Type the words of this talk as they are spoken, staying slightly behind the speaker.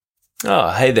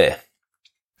Oh, hey there.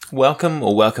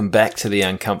 Welcome back to the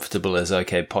Uncomfortable is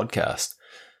Okay podcast.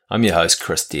 I'm your host,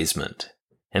 Chris Desmond,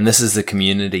 and this is the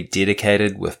community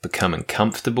dedicated with becoming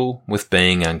comfortable with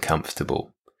being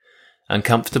uncomfortable.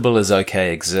 Uncomfortable is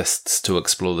Okay exists to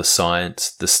explore the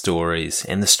science, the stories,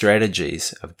 and the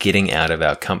strategies of getting out of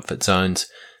our comfort zones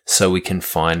so we can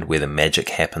find where the magic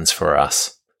happens for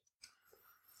us.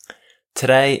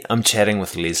 Today, I'm chatting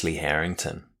with Leslie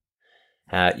Harrington.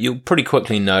 You'll pretty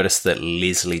quickly notice that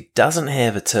Leslie doesn't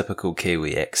have a typical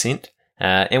Kiwi accent,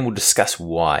 and we'll discuss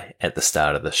why at the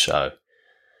start of the show.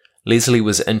 Leslie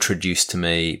was introduced to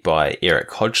me by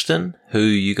Eric Hodgson, who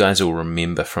you guys will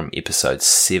remember from episode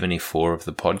 74 of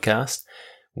the podcast,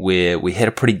 where we had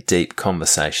a pretty deep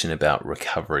conversation about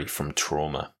recovery from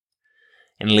trauma.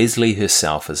 And Leslie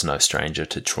herself is no stranger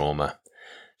to trauma.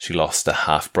 She lost a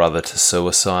half-brother to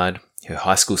suicide, her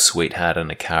high school sweetheart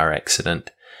in a car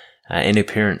accident, and her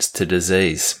parents to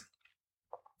disease,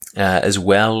 as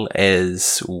well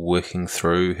as working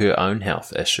through her own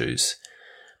health issues.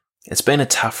 It's been a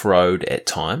tough road at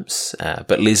times,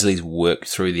 but Leslie's worked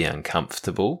through the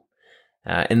uncomfortable.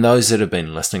 And those that have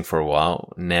been listening for a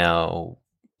while, now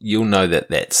you'll know that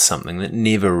that's something that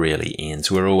never really ends.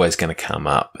 We're always going to come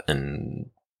up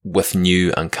and with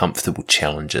new uncomfortable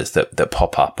challenges that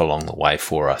pop up along the way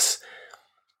for us.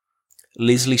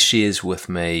 Leslie shares with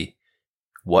me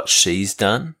what she's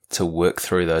done to work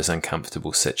through those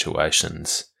uncomfortable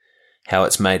situations, how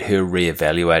it's made her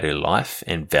reevaluate her life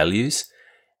and values,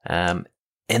 and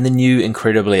the new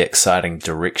incredibly exciting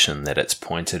direction that it's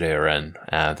pointed her in,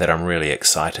 that I'm really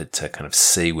excited to kind of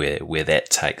see where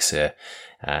that takes her.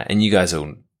 And you guys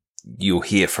you'll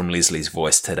hear from Leslie's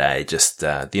voice today, just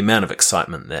the amount of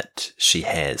excitement that she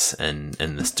has in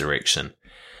this direction.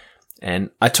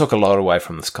 And I took a lot away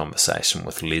from this conversation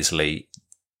with Leslie,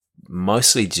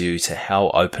 mostly due to how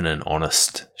open and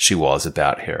honest she was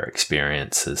about her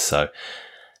experiences. So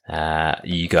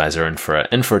you guys are in for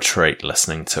a treat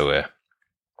listening to her.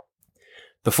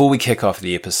 Before we kick off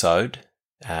the episode,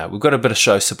 we've got a bit of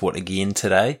show support again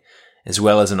today, as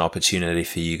well as an opportunity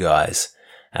for you guys.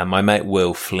 My mate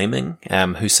Will Fleming,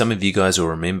 who some of you guys will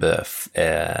remember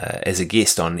as a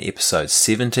guest on episode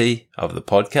 70 of the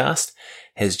podcast,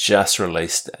 has just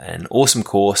released an awesome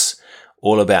course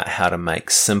all about how to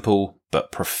make simple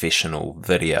but professional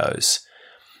videos.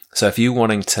 So if you're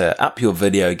wanting to up your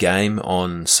video game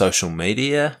on social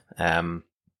media,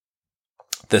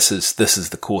 this is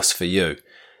the course for you.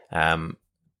 And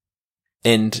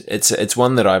it's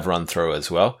one that I've run through as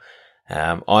well.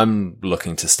 I'm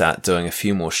looking to start doing a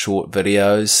few more short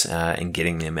videos and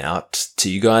getting them out to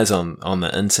you guys on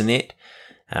the internet.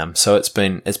 So it's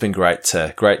been great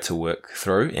to work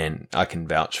through, and I can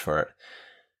vouch for it.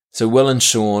 So Will and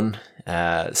Sean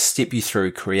step you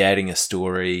through creating a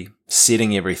story,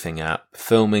 setting everything up,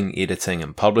 filming, editing,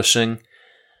 and publishing.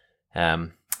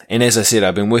 And as I said,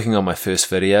 I've been working on my first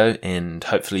video, and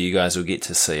hopefully you guys will get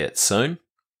to see it soon.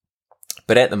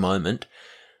 But at the moment,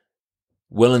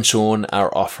 Will and Sean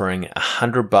are offering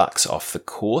 $100 off the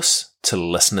course to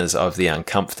listeners of the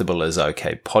Uncomfortable is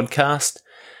Okay podcast.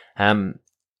 And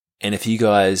if you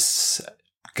guys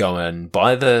go and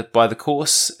buy the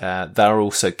course, they're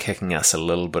also kicking us a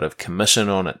little bit of commission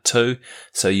on it too.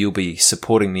 So you'll be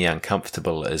supporting the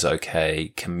Uncomfortable is Okay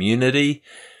community,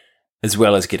 as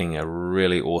well as getting a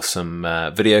really awesome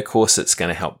video course that's going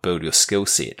to help build your skill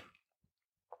set.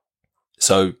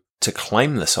 So to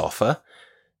claim this offer,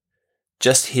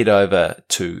 just head over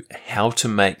to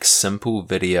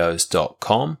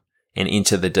howtomakesimplevideos.com and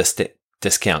enter the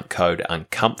discount code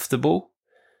uncomfortable.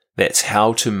 That's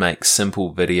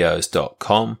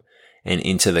howtomakesimplevideos.com and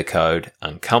enter the code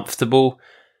uncomfortable.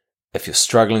 If you're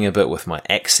struggling a bit with my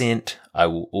accent, I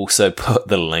will also put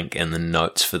the link in the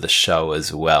notes for the show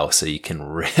as well, so you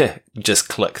can just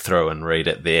click through and read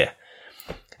it there.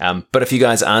 But if you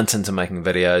guys aren't into making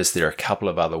videos, there are a couple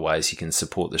of other ways you can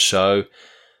support the show.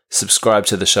 Subscribe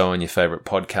to the show on your favorite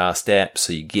podcast app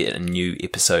so you get a new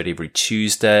episode every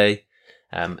Tuesday.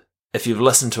 If you've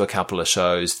listened to a couple of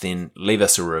shows, then leave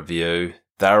us a review.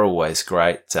 They're always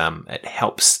great. It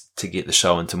helps to get the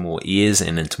show into more ears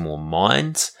and into more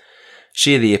minds.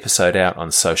 Share the episode out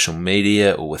on social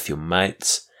media or with your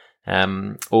mates.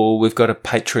 Or we've got a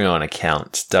Patreon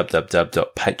account,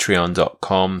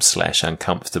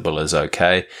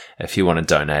 www.patreon.com/uncomfortableisoK, if you want to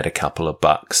donate a couple of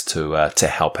bucks to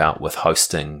help out with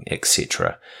hosting,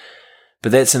 etc.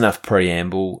 But that's enough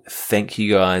preamble. Thank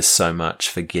you guys so much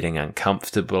for getting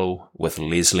uncomfortable with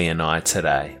Leslie and I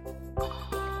today.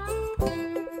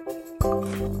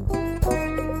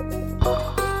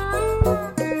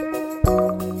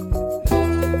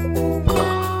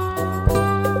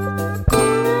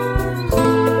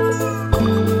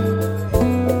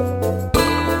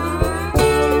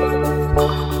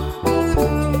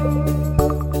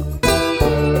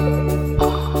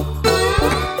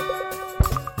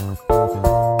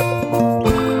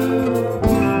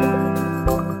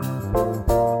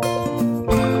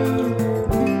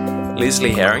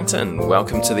 Leslie Harrington.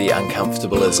 Welcome to the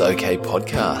Uncomfortable is Okay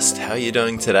podcast. How are you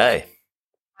doing today?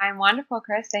 I'm wonderful,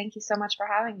 Chris. Thank you so much for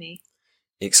having me.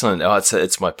 Excellent. Oh,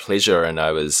 it's my pleasure, and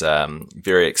I was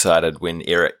very excited when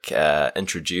Eric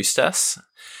introduced us.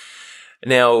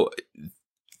 Now,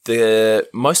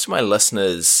 most of my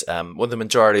listeners, the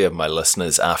majority of my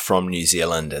listeners are from New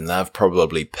Zealand, and they've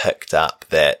probably picked up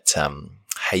that,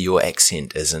 hey, your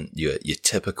accent isn't your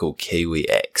typical Kiwi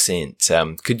accent.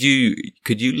 Could you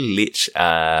let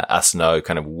us know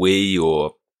kind of where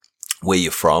you're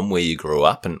from, where you grew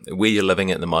up, and where you're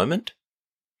living at the moment?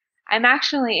 I'm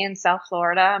actually in South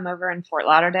Florida. I'm over in Fort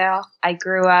Lauderdale. I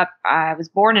was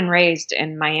born and raised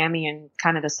in Miami and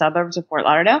kind of the suburbs of Fort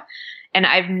Lauderdale. And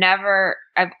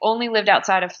I've only lived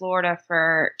outside of Florida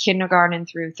for kindergarten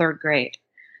through third grade.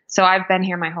 So I've been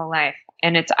here my whole life.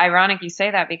 And it's ironic you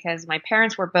say that because my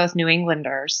parents were both New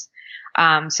Englanders.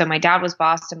 So my dad was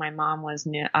Boston, my mom was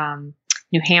New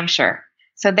Hampshire.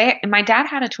 So my dad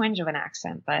had a twinge of an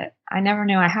accent, but I never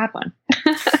knew I had one.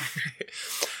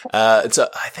 So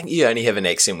I think you only have an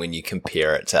accent when you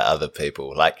compare it to other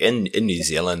people. Like in New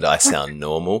Zealand, I sound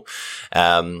normal.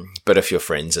 But if your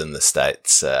friends in the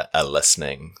States are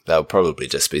listening, they'll probably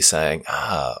just be saying,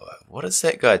 what is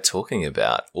that guy talking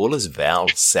about? All his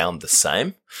vowels sound the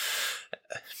same.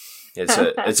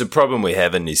 It's a problem we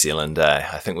have in New Zealand.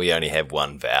 I think we only have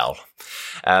one vowel.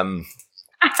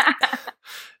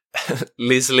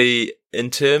 Leslie,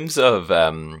 in terms of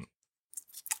kind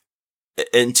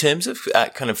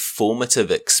of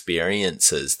formative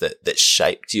experiences that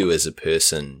shaped you as a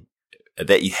person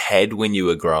that you had when you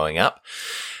were growing up,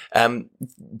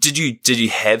 did you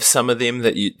have some of them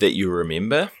that you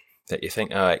remember that you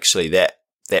think, oh, actually that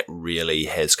really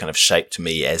has kind of shaped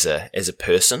me as a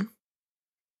person?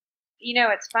 You know,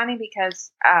 it's funny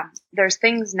because there's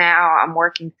things now I'm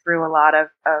working through a lot of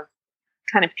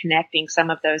kind of connecting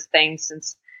some of those things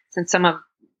since some of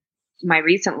my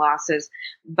recent losses.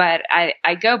 But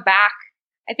I go back,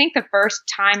 I think the first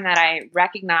time that I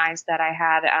recognized that I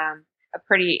had a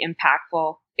pretty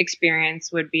impactful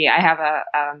experience would be I have a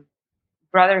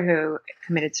brother who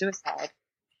committed suicide.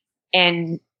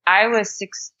 And I was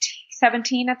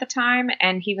 17 at the time,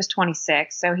 and he was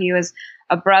 26. So he was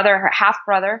a brother, half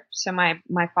brother. So my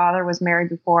father was married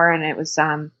before, and it was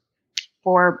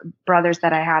 4 brothers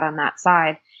that I had on that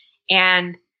side.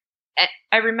 And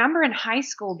I remember in high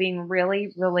school being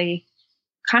really, really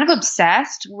kind of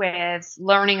obsessed with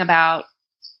learning about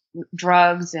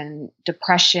drugs and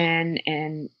depression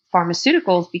and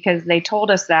pharmaceuticals because they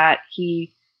told us that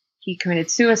he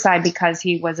committed suicide because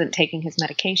he wasn't taking his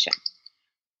medication.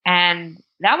 And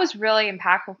that was really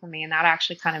impactful for me. And that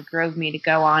actually kind of drove me to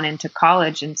go on into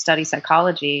college and study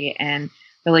psychology and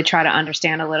really try to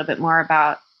understand a little bit more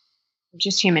about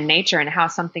just human nature and how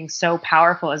something so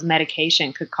powerful as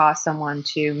medication could cause someone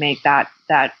to make that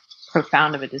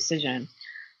profound of a decision.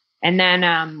 And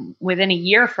then within a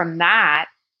year from that,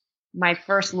 my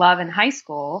first love in high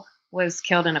school was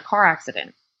killed in a car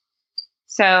accident.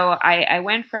 So I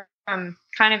went from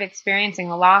kind of experiencing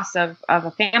the loss of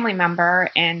a family member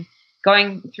and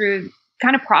going through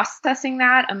kind of processing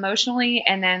that emotionally,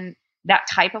 and then that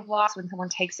type of loss when someone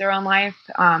takes their own life.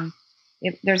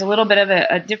 There's a little bit of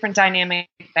a different dynamic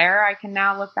there, I can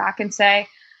now look back and say.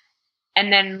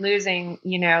 And then losing,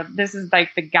 this is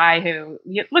like the guy who,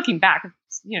 looking back,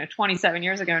 27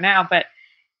 years ago now, but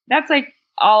that's like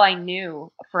all I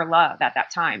knew for love at that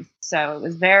time. So it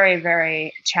was very,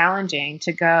 very challenging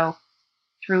to go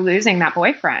through losing that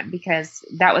boyfriend because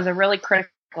that was a really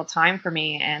critical time for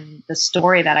me. And the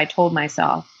story that I told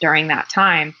myself during that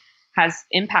time has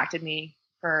impacted me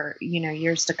for,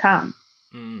 years to come.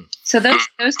 So those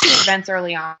 2 events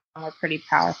early on were pretty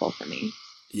powerful for me.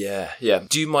 Yeah.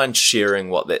 Do you mind sharing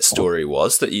what that story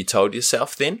was that you told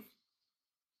yourself then?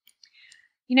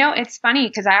 It's funny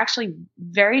because I actually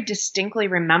very distinctly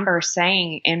remember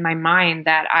saying in my mind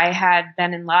that I had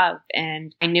been in love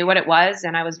and I knew what it was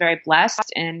and I was very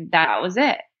blessed and that was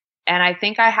it. And I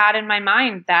think I had in my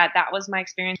mind that was my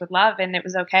experience with love and it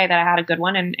was okay that I had a good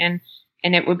one and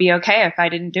it would be okay if I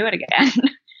didn't do it again.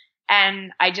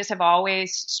 And I just have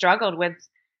always struggled with,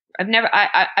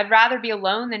 I'd rather be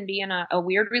alone than be in a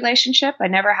weird relationship. I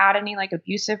never had any like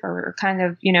abusive or kind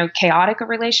of, chaotic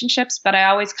relationships, but I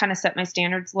always kind of set my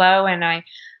standards low. And I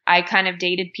kind of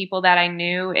dated people that I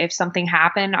knew if something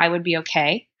happened, I would be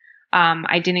okay.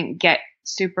 I didn't get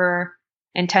super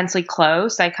intensely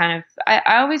close. I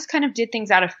always kind of did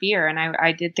things out of fear and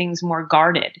I did things more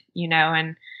guarded,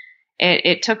 and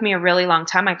it took me a really long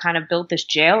time. I kind of built this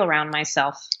jail around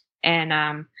myself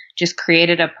and just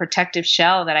created a protective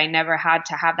shell that I never had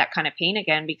to have that kind of pain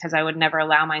again because I would never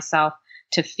allow myself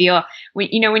to feel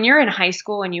when you're in high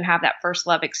school and you have that first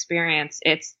love experience,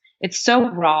 it's so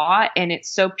raw and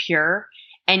it's so pure,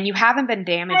 and you haven't been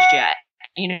damaged yet.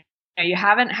 You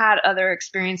haven't had other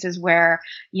experiences where,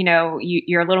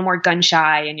 you're a little more gun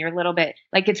shy and you're a little bit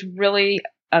like, it's really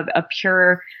a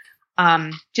pure,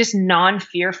 just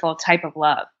non-fearful type of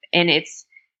love. And it's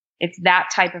that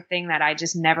type of thing that I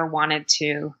just never wanted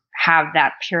to have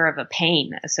that pure of a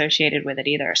pain associated with it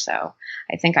either. So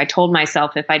I think I told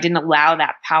myself if I didn't allow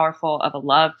that powerful of a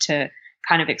love to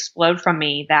kind of explode from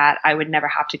me, that I would never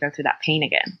have to go through that pain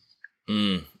again.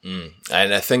 And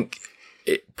I think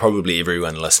probably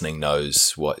everyone listening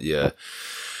knows what you're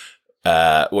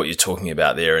talking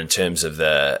about there in terms of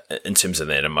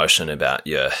that emotion about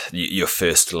your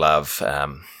first love.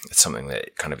 It's something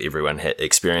that kind of everyone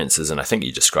experiences, and I think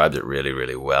you described it really,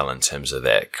 really well in terms of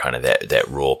that kind of that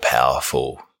raw,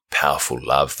 powerful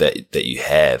love that you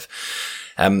have.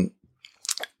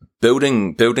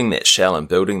 Building that shell and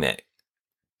building that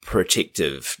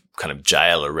protective kind of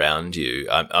jail around you.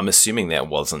 I'm assuming that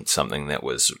wasn't something that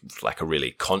was like a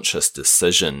really conscious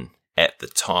decision at the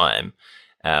time.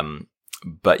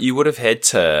 But you would have had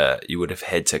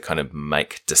to kind of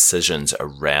make decisions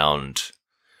around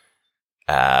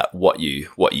what you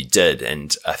did,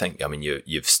 and I think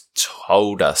you've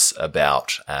told us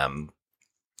about kind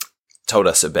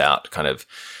of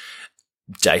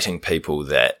dating people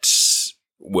that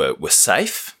were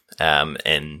safe,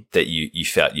 and that you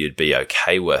felt you'd be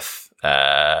okay with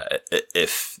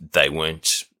if they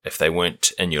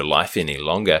weren't in your life any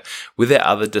longer. Were there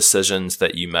other decisions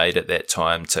that you made at that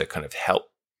time to kind of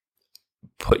help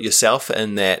put yourself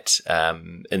in that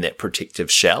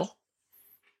protective shell?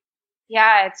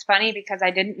 Yeah, it's funny because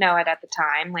I didn't know it at the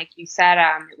time. Like you said,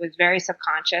 it was very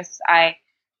subconscious. I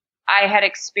had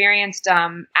experienced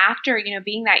after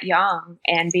being that young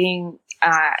and being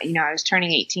I was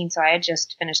turning 18, so I had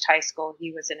just finished high school.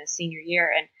 He was in his senior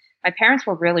year, and my parents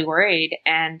were really worried,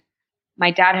 and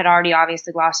my dad had already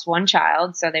obviously lost one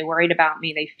child, so they worried about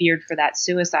me. They feared for that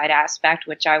suicide aspect,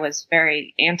 which I was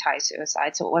very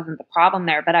anti-suicide, so it wasn't the problem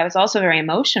there. But I was also very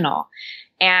emotional,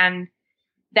 and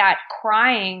that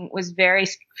crying was very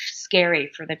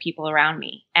scary for the people around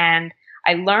me. And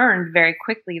I learned very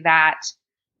quickly that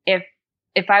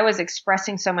if I was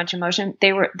expressing so much emotion,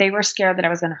 they were scared that I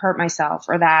was going to hurt myself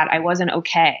or that I wasn't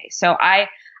okay. So I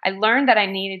learned that I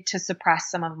needed to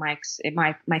suppress some of my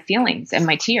feelings and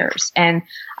my tears. And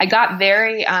I got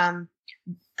very, kind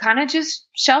of just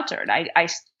sheltered. I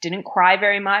didn't cry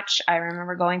very much. I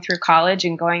remember going through college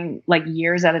and going like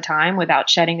years at a time without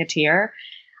shedding a tear.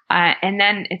 And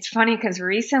then it's funny because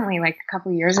recently, like a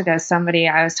couple of years ago,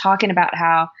 I was talking about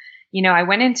how, I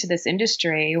went into this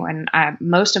industry when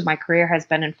most of my career has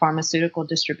been in pharmaceutical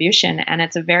distribution, and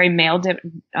it's a very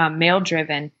male-driven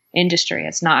industry.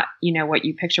 It's not, what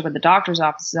you picture with the doctor's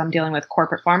offices. I'm dealing with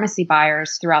corporate pharmacy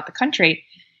buyers throughout the country,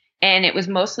 and it was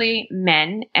mostly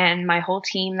men, and my whole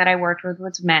team that I worked with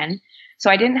was men. So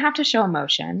I didn't have to show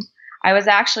emotion. I was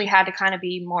actually had to kind of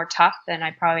be more tough than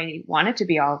I probably wanted to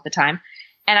be all of the time.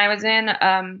 And I was in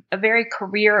a very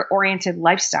career-oriented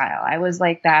lifestyle. I was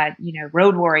like that,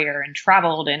 road warrior and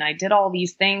traveled, and I did all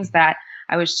these things that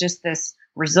I was just this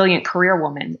resilient career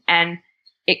woman. And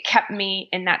it kept me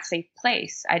in that safe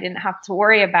place. I didn't have to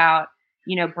worry about,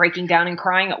 breaking down and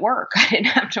crying at work. I didn't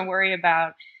have to worry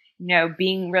about,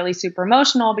 being really super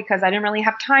emotional because I didn't really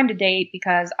have time to date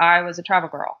because I was a travel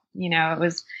girl. It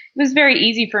was very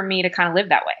easy for me to kind of live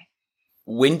that way.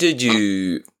 When did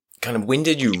you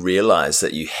realize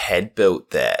that you had built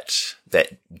that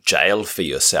jail for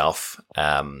yourself?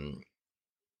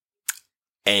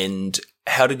 And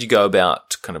how did you go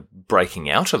about kind of breaking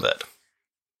out of it?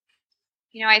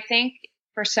 I think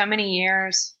for so many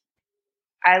years,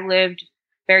 I lived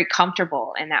very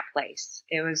comfortable in that place.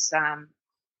 It was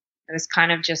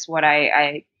kind of just what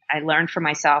I learned for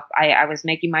myself. I was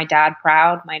making my dad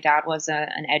proud. My dad was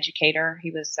an educator. He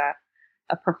was a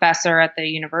professor at the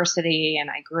university, and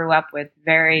I grew up with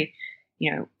very,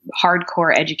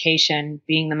 hardcore education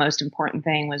being the most important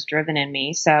thing was driven in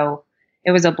me. So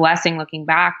it was a blessing looking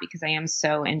back because I am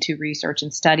so into research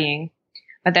and studying.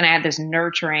 But then I had this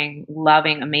nurturing,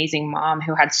 loving, amazing mom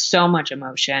who had so much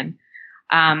emotion.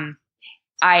 I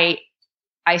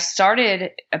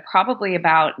started probably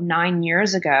about 9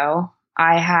 years ago.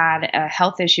 I had a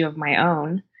health issue of my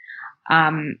own.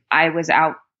 I was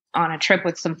out on a trip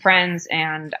with some friends,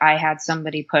 and I had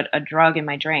somebody put a drug in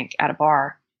my drink at a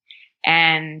bar.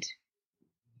 And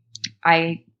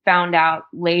I found out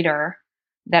later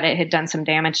that it had done some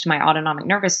damage to my autonomic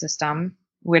nervous system,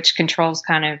 which controls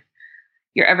kind of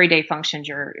your everyday functions,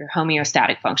 your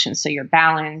homeostatic functions. So your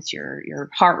balance, your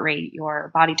heart rate,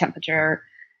 your body temperature,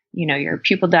 your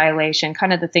pupil dilation,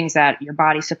 kind of the things that your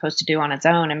body's supposed to do on its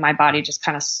own. And my body just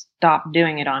kind of stopped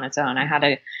doing it on its own. I had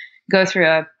to go through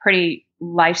a pretty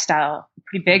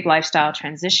big lifestyle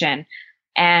transition.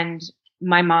 And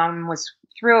my mom was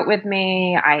through it with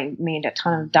me. I made a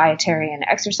ton of dietary and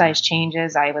exercise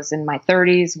changes. I was in my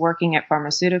 30s working at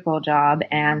pharmaceutical job,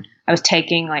 and I was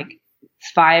taking like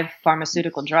 5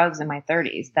 pharmaceutical drugs in my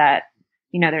 30s that,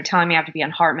 they're telling me I have to be on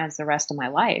heart meds the rest of my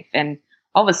life. And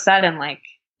all of a sudden,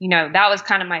 that was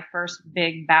kind of my first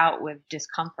big bout with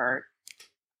discomfort.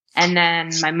 And then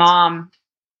my mom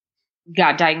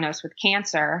got diagnosed with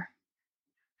cancer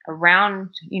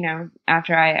around,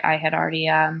 after I had already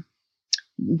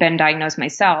been diagnosed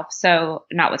myself. So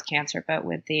not with cancer, but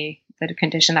with the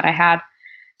condition that I had.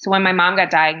 So when my mom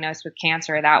got diagnosed with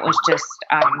cancer, that was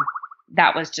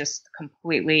just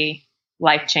completely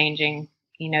life-changing,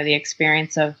 the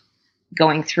experience of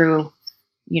going through,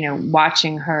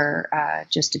 watching her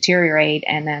just deteriorate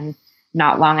and then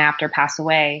not long after pass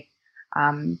away.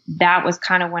 That was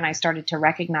kind of when I started to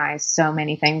recognize so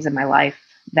many things in my life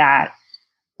that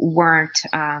weren't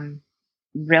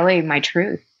really my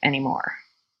truth anymore.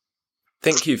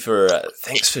 Thanks for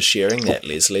sharing that,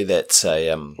 Leslie. That's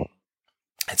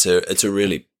it's a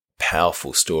really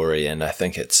powerful story, and I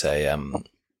think it's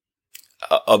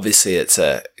obviously it's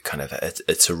a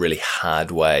really hard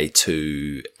way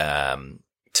to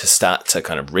start to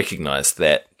kind of recognize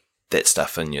that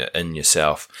stuff in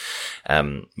yourself.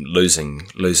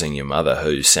 Losing your mother,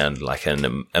 who sounded like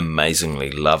an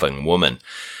amazingly loving woman.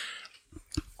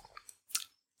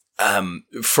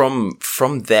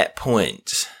 From that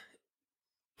point,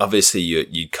 obviously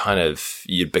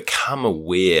you'd become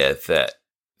aware that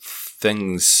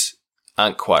things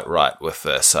aren't quite right with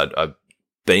this. I've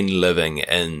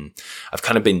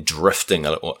kind of been drifting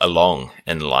along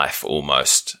in life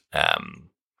almost,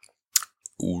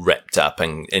 wrapped up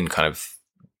in kind of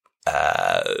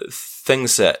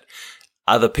things that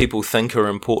other people think are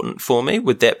important for me.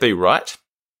 Would that be right?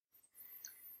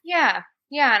 Yeah.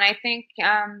 And I think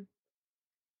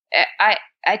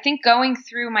I think going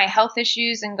through my health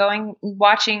issues and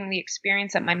watching the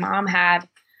experience that my mom had,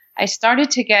 I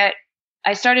started to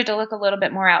look a little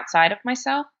bit more outside of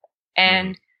myself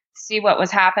and see what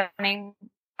was happening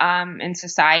in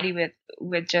society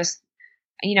with just,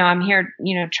 I'm here,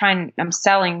 I'm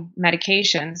selling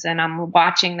medications, and I'm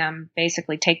watching them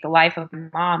basically take the life of my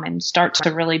mom and start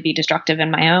to really be destructive in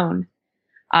my own.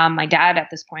 My dad at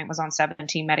this point was on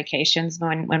 17 medications.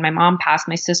 When my mom passed,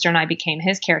 my sister and I became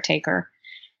his caretaker,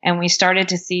 and we started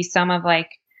to see some of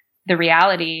the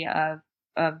reality of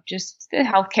just the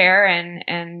healthcare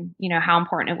and how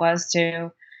important it was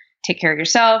to take care of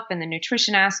yourself and the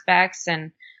nutrition aspects.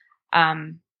 And,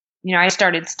 I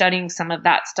started studying some of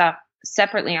that stuff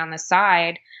separately on the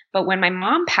side. But when my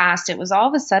mom passed, it was all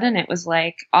of a sudden, it was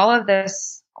like all of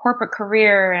this corporate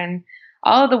career and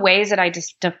all of the ways that I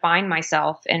just defined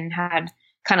myself and had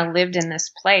kind of lived in this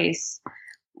place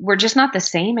were just not the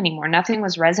same anymore. Nothing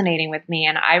was resonating with me.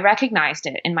 And I recognized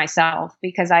it in myself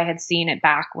because I had seen it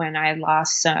back when I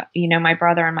lost, my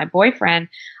brother and my boyfriend.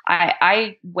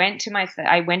 I went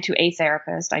to a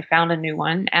therapist. I found a new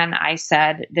one, and I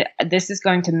said, this is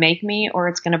going to make me or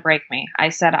it's going to break me. I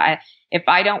said, if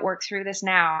I don't work through this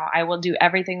now, I will do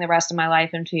everything the rest of my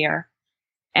life in fear.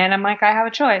 And I'm like, I have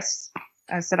a choice.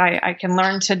 I said, I can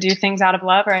learn to do things out of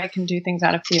love, or I can do things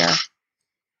out of fear.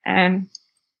 And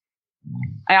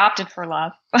I opted for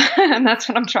love, and that's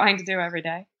what I'm trying to do every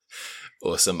day.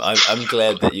 Awesome. I'm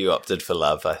glad that you opted for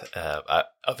love.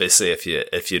 Obviously,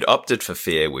 if you'd opted for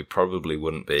fear, we probably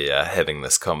wouldn't be having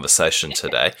this conversation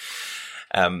today.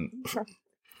 Yeah,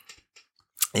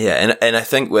 and I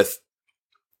think with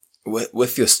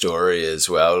your story as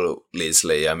well,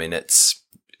 Leslie, I mean, it's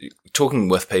talking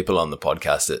with people on the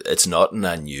podcast. It's not an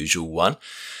unusual one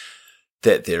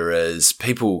that there is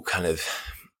people kind of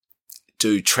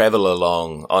do travel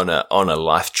along on a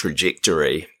life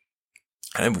trajectory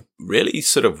and really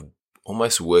sort of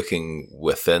almost working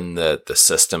within the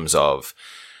systems of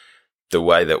the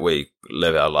way that we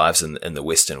live our lives in the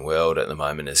Western world at the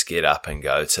moment is get up and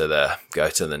go to the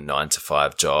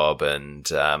 9-to-5 job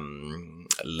and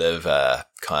live a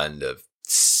kind of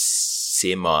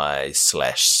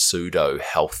semi/pseudo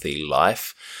healthy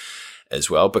life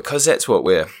as well, because that's what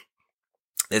we're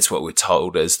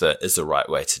told is the right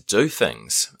way to do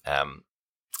things.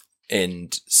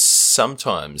 And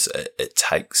sometimes it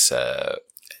takes a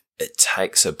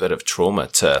bit of trauma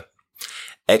to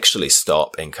actually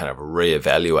stop and kind of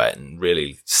reevaluate and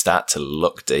really start to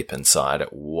look deep inside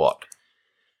at what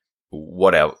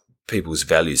our people's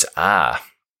values are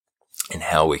and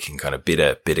how we can kind of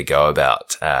better go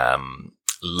about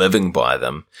living by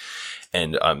them.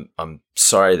 And I'm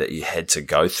sorry that you had to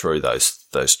go through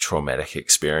those traumatic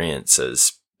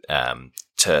experiences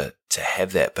to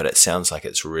have that, but it sounds like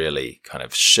it's really kind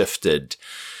of shifted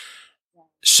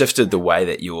the way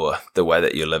that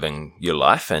you're living your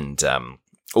life, and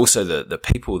also the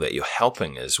people that you're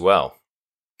helping as well.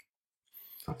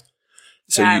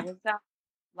 So it was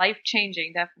life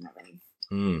changing, definitely.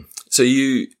 So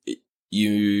you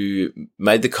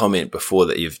made the comment before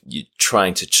that you're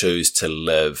trying to choose to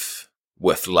live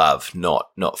with love,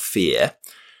 not fear.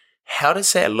 How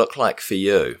does that look like for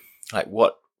you? Like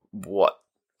what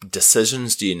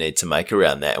decisions do you need to make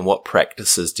around that, and what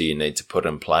practices do you need to put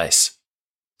in place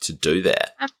to do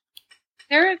that?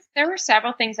 There were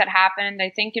several things that happened. I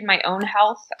think in my own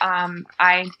health,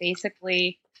 I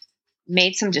basically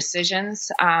made some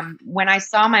decisions. When I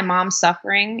saw my mom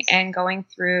suffering and going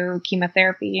through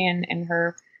chemotherapy and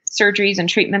her surgeries and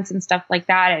treatments and stuff like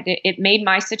that, it made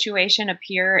my situation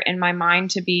appear in my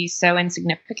mind to be so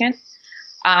insignificant.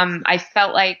 I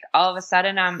felt like all of a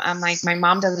sudden I'm like, my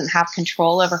mom doesn't have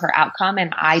control over her outcome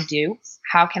and I do.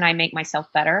 How can I make myself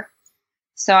better?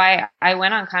 So I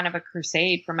went on kind of a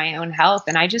crusade for my own health,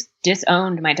 and I just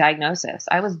disowned my diagnosis.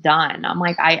 I was done. I'm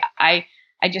like, I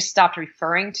just stopped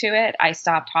referring to it. I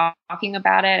stopped talking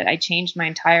about it. I changed my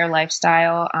entire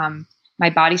lifestyle. My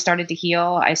body started to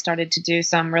heal. I started to do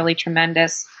some really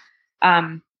tremendous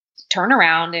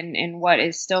turnaround in what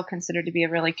is still considered to be a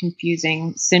really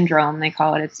confusing syndrome. They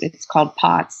call it. It's called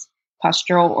POTS,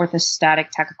 postural orthostatic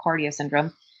tachycardia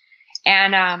syndrome.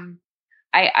 And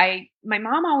my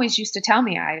mom always used to tell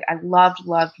me I loved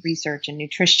research and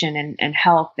nutrition and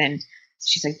health, and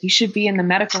she's like, you should be in the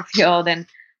medical field. And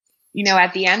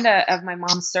at the end of my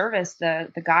mom's service,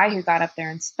 the guy who got up there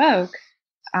and spoke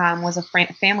was a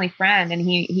family friend, and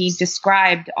he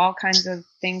described all kinds of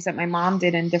things that my mom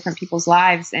did in different people's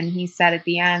lives. And he said at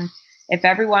the end, if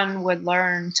everyone would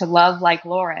learn to love like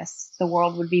Loris, the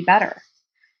world would be better.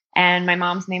 And my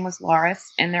mom's name was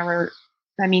Loris, and there were,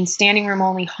 standing room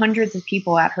only, hundreds of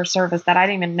people at her service that I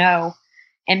didn't even know.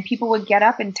 And people would get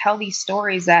up and tell these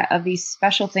stories of these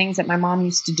special things that my mom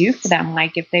used to do for them.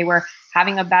 Like if they were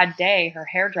having a bad day, her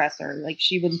hairdresser, like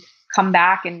she would come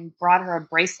back and brought her a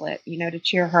bracelet, to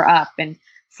cheer her up. And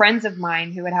friends of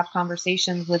mine who would have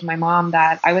conversations with my mom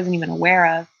that I wasn't even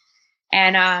aware of.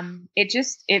 And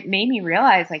it made me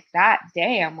realize, like, that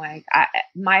day, I'm like,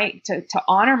 to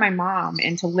honor my mom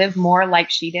and to live more like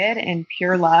she did in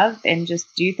pure love and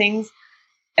just do things,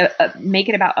 make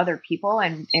it about other people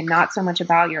and not so much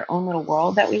about your own little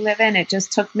world that we live in. It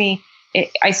just took me,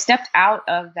 I stepped out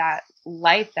of that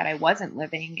life that I wasn't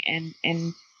living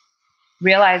and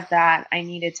realized that I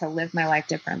needed to live my life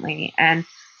differently. And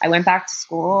I went back to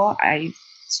school. I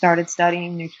started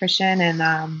studying nutrition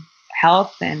and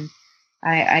health, and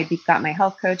I got my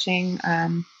health coaching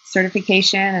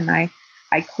certification, and I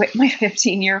quit my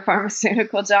 15-year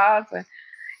pharmaceutical job.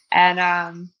 And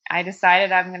I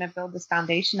decided I'm going to build this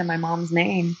foundation in my mom's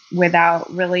name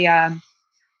without really a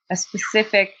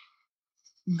specific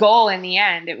goal in the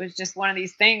end. It was just one of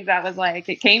these things that was like,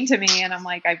 it came to me, and I'm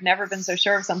like, I've never been so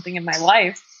sure of something in my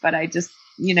life, but I just,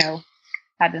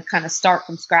 had to kind of start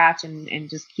from scratch and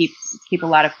just keep a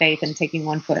lot of faith and taking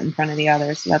one foot in front of the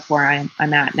other. So that's where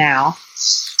I'm at now.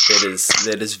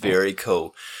 That is very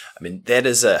cool. That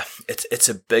is it's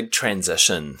a big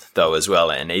transition though as well.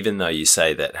 And even though you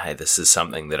say that, hey, this is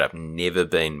something that I've never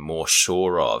been more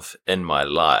sure of in my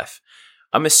life,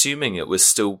 I'm assuming it was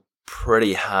still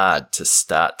pretty hard to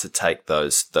start to take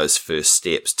those first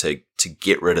steps to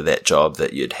get rid of that job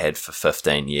that you'd had for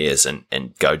 15 years and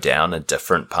go down a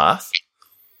different path.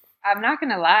 I'm not going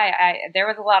to lie. There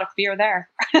was a lot of fear there.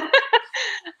 It's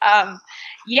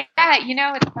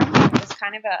funny. It was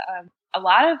kind of a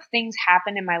lot of things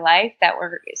happened in my life that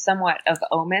were somewhat of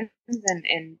omens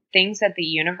and things that the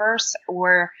universe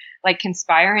were like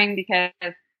conspiring, because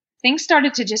things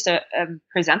started to just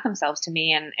present themselves to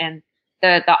me. And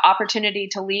the opportunity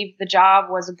to leave the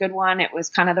job was a good one. It was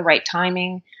kind of the right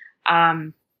timing.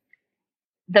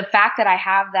 The fact that I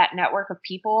have that network of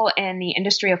people in the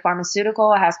industry of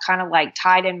pharmaceutical has kind of like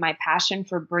tied in my passion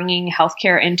for bringing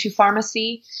healthcare into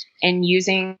pharmacy and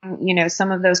using, some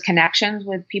of those connections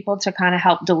with people to kind of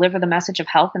help deliver the message of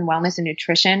health and wellness and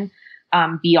nutrition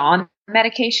beyond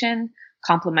medication,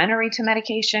 complementary to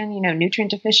medication,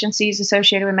 nutrient deficiencies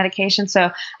associated with medication.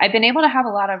 So I've been able to have a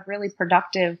lot of really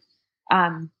productive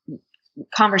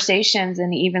conversations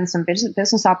and even some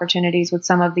business opportunities with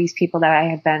some of these people that I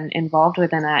have been involved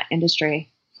with in that industry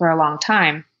for a long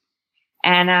time.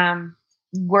 And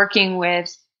working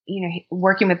with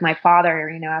working with my father,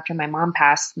 after my mom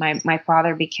passed, my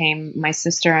father became my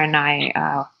sister, and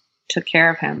I took care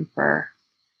of him for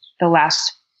the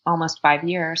last almost 5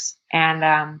 years.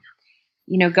 And,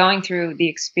 going through the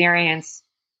experience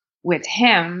with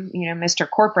him, Mr.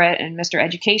 Corporate and Mr.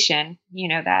 Education,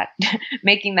 that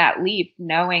making that leap,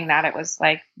 knowing that it was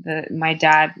like my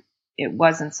dad, it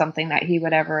wasn't something that he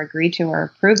would ever agree to or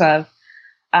approve of,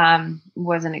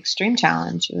 was an extreme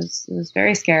challenge. It was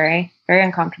very scary, very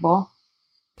uncomfortable.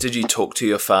 Did you talk to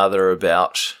your father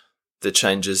about the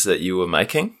changes that you were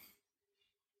making?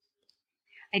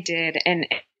 I did. And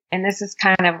this is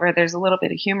kind of where there's a little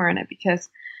bit of humor in it, because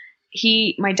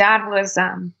my dad was,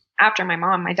 after my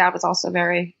mom, my dad was also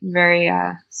very, very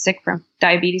sick from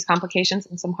diabetes complications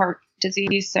and some heart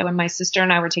disease. So when my sister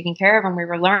and I were taking care of him, we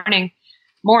were learning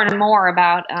more and more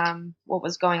about what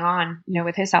was going on,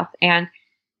 with his health. And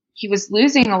he was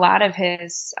losing a lot of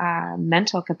his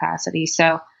mental capacity.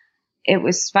 So it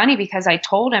was funny because I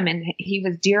told him, and he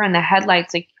was deer in the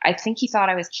headlights. Like, I think he thought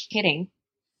I was kidding.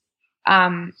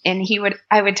 And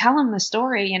I would tell him the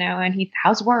story, and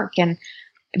how's work? And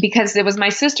because it was my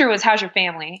sister was how's your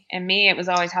family, and me, it was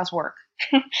always how's work.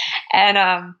 And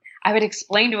I would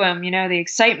explain to him, the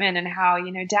excitement and how,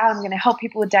 Dad, I'm going to help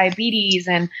people with diabetes,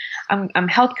 and I'm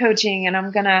health coaching, and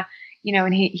I'm going to,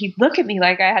 and he'd look at me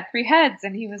like I had 3 heads,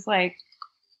 and he was like,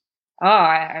 oh,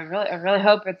 I really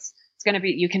hope it's going to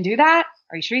be, you can do that?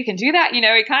 Are you sure you can do that? He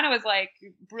kind of was like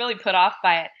really put off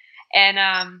by it.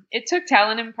 And it took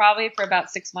telling him probably for about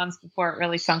 6 months before it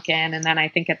really sunk in. And then I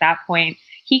think at that point,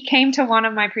 he came to one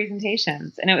of my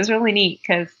presentations, and it was really neat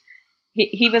because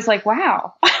he was like,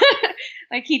 wow,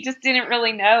 like he just didn't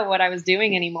really know what I was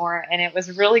doing anymore. And it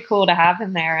was really cool to have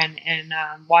him there and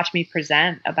watch me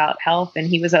present about health. And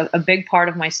he was a big part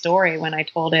of my story when I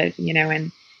told it,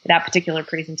 in that particular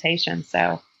presentation.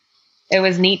 So it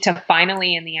was neat to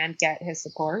finally, in the end, get his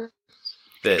support.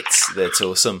 That's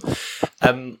awesome.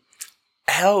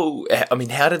 How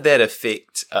did that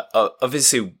affect,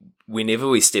 obviously, whenever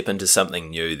we step into something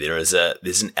new, there's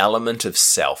an element of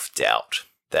self-doubt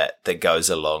that goes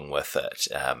along with it.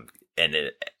 And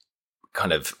it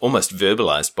kind of almost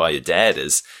verbalized by your dad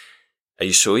is, are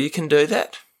you sure you can do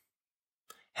that?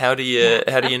 How do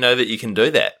you know that you can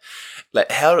do that?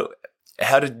 Like, how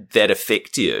did that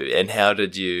affect you? And how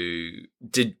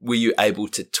were you able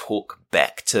to talk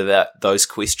back to those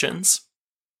questions?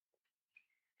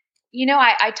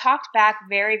 I talked back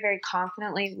very, very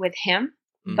confidently with him,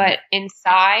 but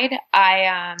inside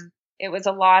it was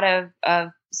a lot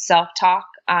of self-talk.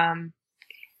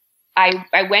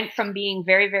 I went from being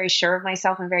very, very sure of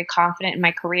myself and very confident in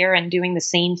my career and doing the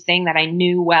same thing that I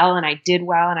knew well and I did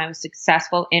well and I was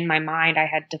successful in my mind. I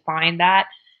had defined that.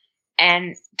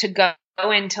 And to go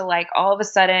into like all of a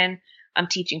sudden I'm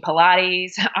teaching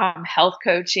Pilates, health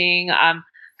coaching,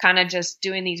 kind of just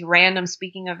doing these random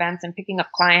speaking events and picking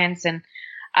up clients. And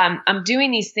I'm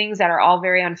doing these things that are all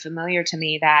very unfamiliar to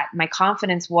me, that my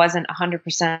confidence wasn't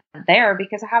 100% there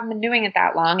because I haven't been doing it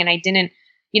that long. And I didn't,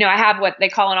 I have what they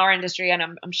call in our industry, and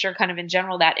I'm sure kind of in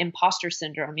general, that imposter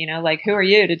syndrome, like, who are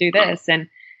you to do this? And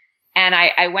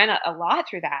I went a lot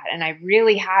through that, and I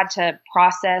really had to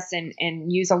process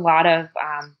and use a lot of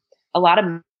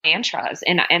mantras.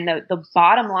 And the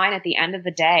bottom line at the end of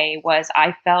the day was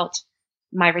I felt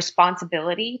my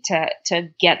responsibility to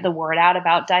get the word out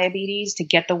about diabetes, to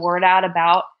get the word out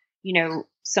about,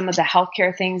 some of the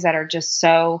healthcare things that are just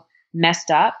so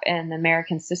messed up in the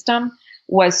American system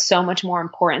was so much more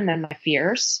important than my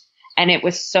fears. And it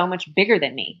was so much bigger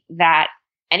than me that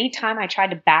anytime I tried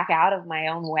to back out of my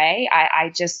own way,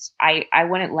 I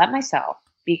wouldn't let myself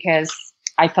because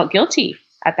I felt guilty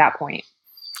at that point.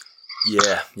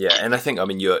 Yeah. And I think,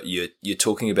 you're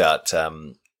talking about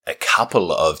a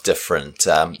couple of different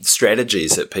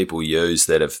strategies that people use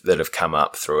that have come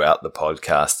up throughout the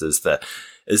podcast.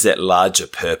 Is that larger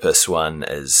purpose one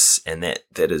and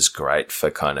that is great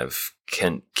for kind of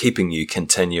keeping you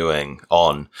continuing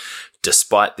on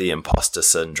despite the imposter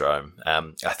syndrome.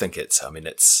 I think it's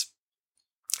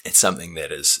something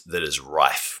that is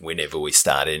rife whenever we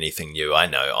start anything new. I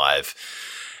know I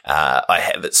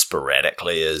have it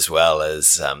sporadically as well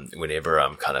as whenever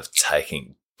I'm kind of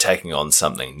taking on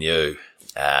something new,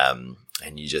 and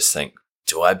you just think,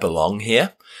 do I belong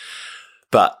here?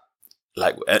 But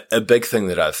like a big thing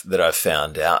that I've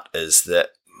found out is that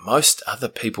most other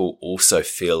people also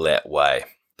feel that way,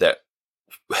 that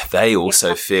they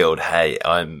also feel, hey,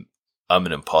 I'm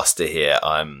an imposter here.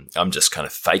 I'm just kind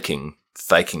of faking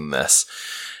this.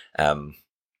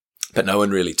 But no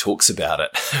one really talks about it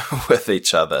with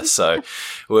each other. So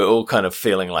we're all kind of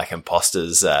feeling like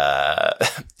imposters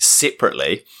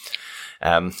separately.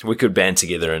 We could band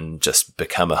together and just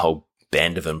become a whole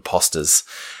band of imposters.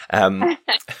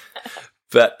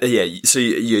 But yeah, so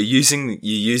you're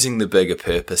using the bigger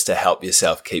purpose to help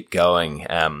yourself keep going.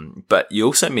 But you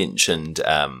also mentioned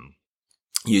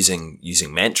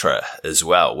using mantra as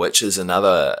well, which is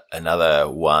another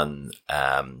one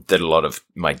that a lot of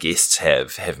my guests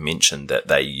have mentioned that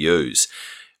they use,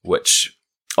 which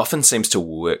often seems to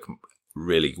work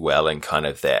really well in kind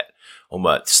of that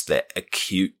almost that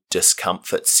acute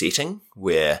discomfort setting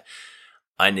where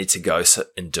I need to go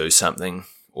and do something,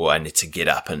 or I need to get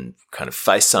up and kind of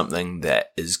face something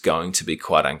that is going to be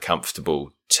quite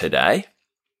uncomfortable today.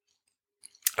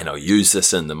 And I'll use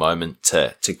this in the moment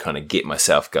to kind of get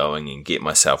myself going and get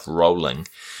myself rolling.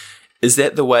 Is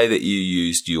that the way that you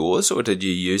used yours, or did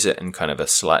you use it in kind of a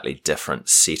slightly different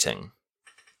setting?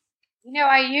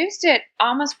 I used it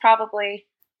almost probably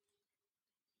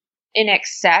in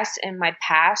excess in my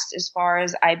past, as far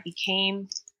as I became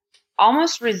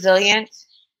almost resilient.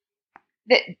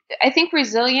 I think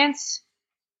resilience,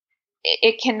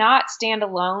 it cannot stand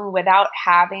alone without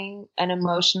having an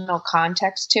emotional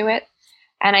context to it.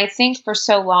 And I think for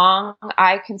so long,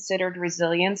 I considered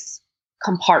resilience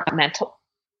compartmental.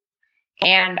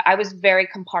 And I was very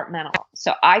compartmental.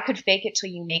 So I could fake it till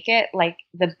you make it, like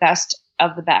the best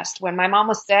of the best. When my mom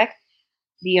was sick,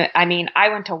 I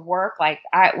went to work.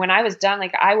 When I was done,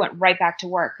 I went right back to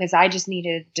work because I just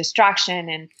needed distraction,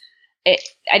 and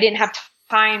I didn't have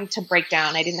time to break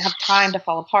down. I didn't have time to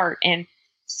fall apart. And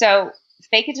so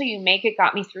fake it till you make it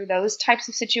got me through those types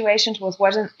of situations,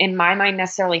 wasn't in my mind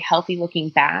necessarily healthy looking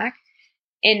back.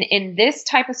 In this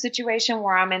type of situation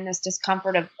where I'm in this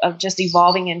discomfort of just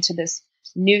evolving into this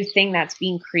new thing that's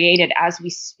being created as we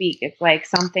speak, it's like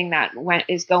something that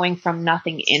is going from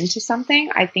nothing into something.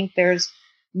 I think there's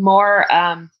more,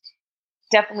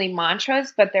 definitely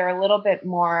mantras, but they're a little bit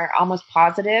more almost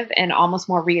positive and almost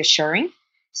more reassuring.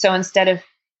 So instead of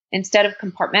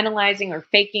compartmentalizing or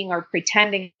faking or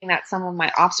pretending that some of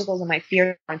my obstacles and my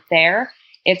fears aren't there,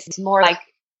 it's more like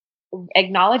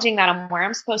acknowledging that I'm where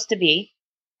I'm supposed to be.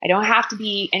 I don't have to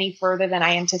be any further than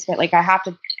I anticipate. I have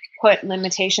to put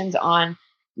limitations on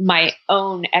my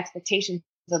own expectations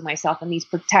of myself and these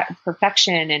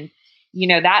perfection and,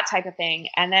 that type of thing.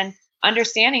 And then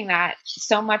understanding that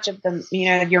so much of the,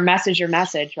 your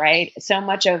message, right? So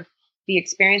much of the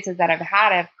experiences that I've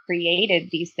had have created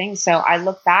these things. So I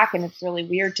look back and it's really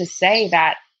weird to say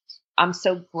that I'm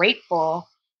so grateful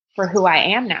for who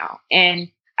I am now. And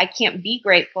I can't be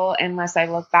grateful unless I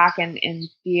look back and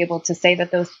be able to say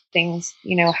that those things,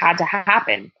 had to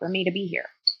happen for me to be here.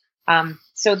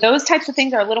 So those types of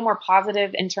things are a little more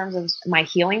positive in terms of my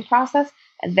healing process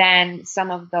than some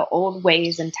of the old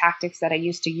ways and tactics that I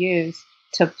used to use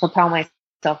to propel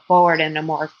myself forward in a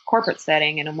more corporate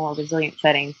setting, in a more resilient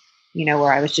setting,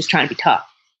 where I was just trying to be tough.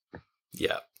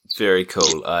 Yeah, very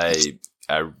cool. I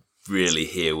really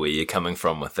hear where you're coming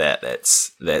from with that.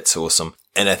 That's awesome.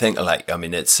 And I think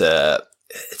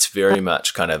it's very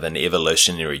much kind of an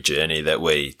evolutionary journey that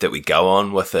we go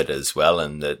on with it as well.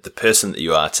 And the person that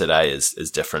you are today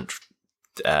is different,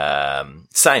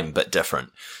 same but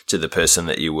different to the person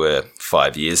that you were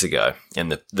 5 years ago.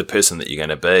 And the person that you're going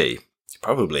to be,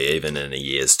 probably even in a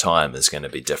year's time, is going to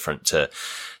be different to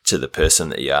the person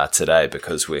that you are today,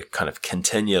 because we're kind of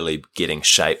continually getting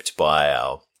shaped by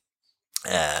our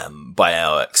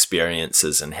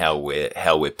experiences and how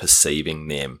we're perceiving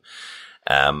them,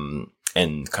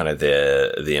 and kind of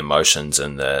the emotions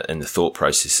and the thought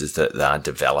processes that are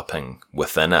developing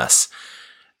within us.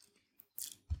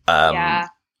 Yeah,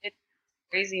 it's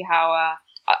crazy how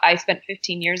I spent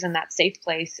 15 years in that safe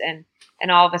place, and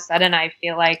all of a sudden I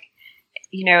feel like,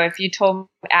 if you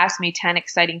asked me 10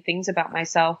 exciting things about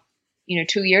myself,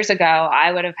 2 years ago,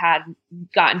 I would have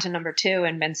gotten to number 2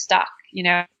 and been stuck,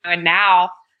 and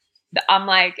now I'm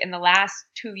like, in the last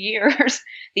 2 years,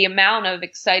 the amount of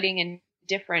exciting and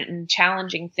different and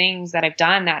challenging things that I've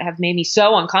done that have made me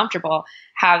so uncomfortable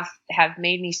have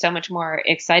made me so much more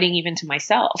exciting even to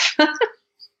myself.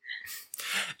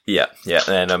 Yeah.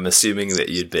 And I'm assuming that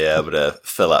you'd be able to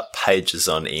fill up pages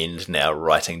on end now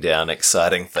writing down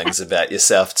exciting things about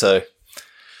yourself too.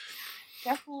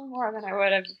 Definitely more than I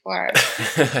would have before.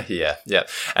 Yeah.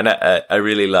 And I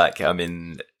really like,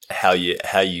 how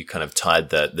you kind of tied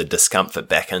the discomfort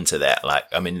back into that.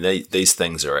 These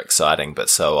things are exciting, but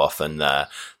so often they're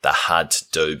hard to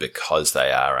do because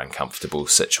they are uncomfortable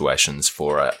situations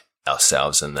for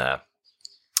ourselves, and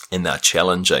they're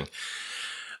challenging.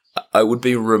 I would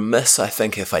be remiss, I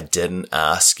think, if I didn't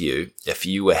ask you if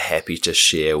you were happy to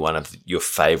share one of your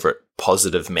favorite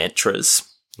positive mantras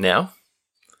now.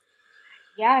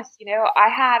 Yes,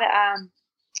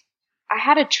 I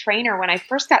had a trainer when I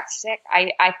first got sick.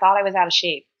 I thought I was out of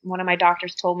shape. One of my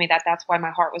doctors told me that that's why my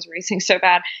heart was racing so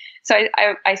bad. So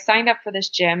I signed up for this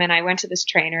gym and I went to this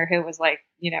trainer who was like,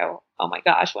 oh my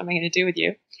gosh, what am I going to do with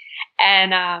you?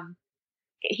 And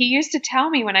he used to tell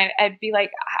me when I'd be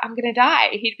like, I'm going to die.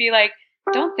 He'd be like,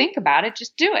 don't think about it,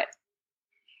 just do it.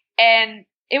 And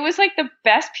it was like the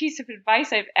best piece of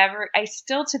advice I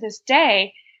still to this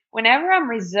day, whenever I'm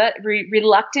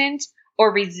reluctant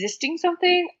or resisting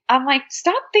something, I'm like,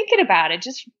 stop thinking about it.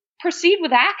 Just proceed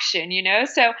with action,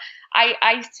 So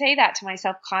I say that to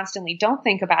myself constantly. Don't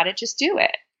think about it. Just do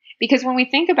it. Because when we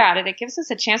think about it, it gives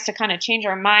us a chance to kind of change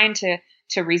our mind,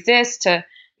 to resist, to,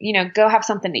 go have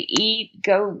something to eat,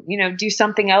 go, do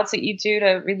something else that you do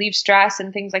to relieve stress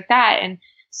and things like that. And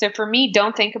so for me,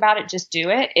 don't think about it. Just do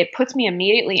it. It puts me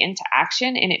immediately into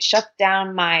action and it shuts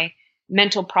down my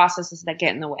mental processes that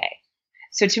get in the way.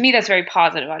 So to me, that's very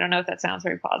positive. I don't know if that sounds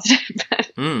very positive.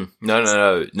 But.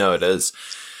 No, it is.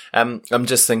 I'm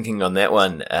just thinking on that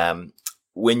one,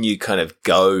 when you kind of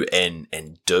go and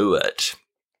do it,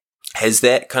 has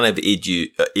that kind of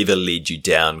ever led you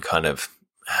down kind of,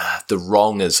 the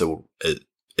wrong isn't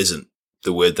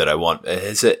the word that I want.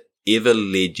 Has it ever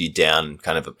led you down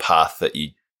kind of a path that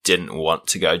you didn't want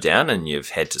to go down and you've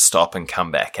had to stop and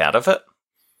come back out of it?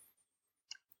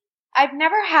 I've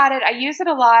never had it. I use it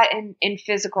a lot in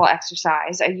physical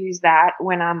exercise. I use that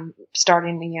when I'm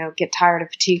starting to, get tired or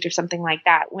fatigued or something like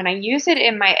that. When I use it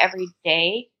in my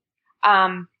everyday,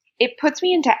 it puts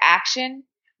me into action,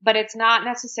 but it's not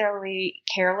necessarily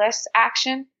careless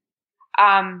action.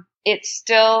 It's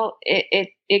still,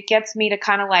 it gets me to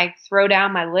kind of like throw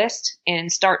down my list and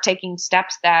start taking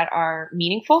steps that are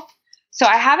meaningful. So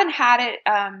I haven't had it,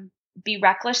 be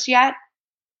reckless yet.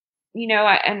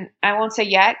 And I won't say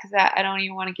yet because I don't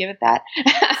even want to give it that.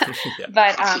 Yeah.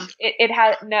 But it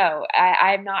has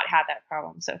I have not had that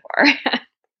problem so far.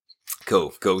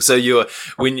 Cool. So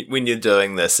when you're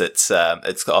doing this, it's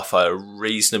off a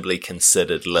reasonably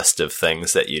considered list of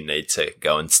things that you need to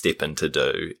go and step in to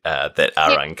do that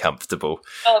are uncomfortable.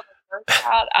 Don't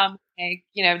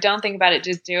think about it,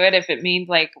 just do it. If it means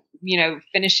like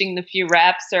finishing the few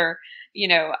reps or.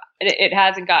 It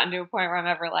hasn't gotten to a point where I'm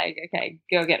ever like, okay,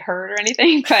 go get hurt or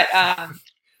anything. But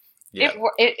yeah.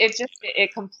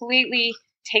 it completely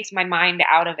takes my mind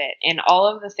out of it. And all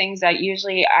of the things that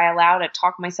usually I allow to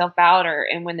talk myself out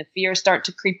and when the fears start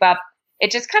to creep up,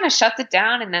 it just kind of shuts it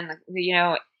down. And then,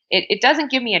 it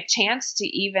doesn't give me a chance to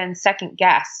even second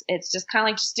guess. It's just kind of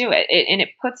like, just do it. And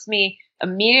it puts me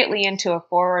immediately into a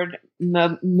forward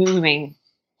moving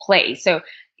place. So,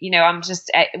 I'm just,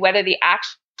 whether the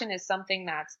action is something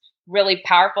that's really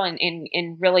powerful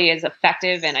and really is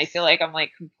effective and I feel like I'm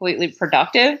like completely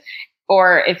productive,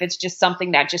 or if it's just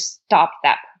something that just stopped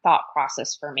that thought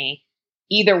process for me.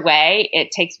 Either way, it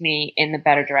takes me in the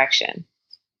better direction.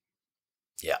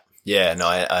 Yeah, no,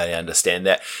 I understand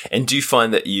that. And do you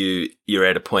find that you're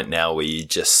at a point now where you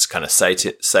just kind of say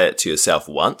it to yourself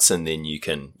once and then you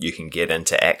can get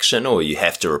into action, or you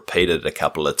have to repeat it a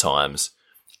couple of times?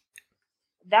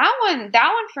 That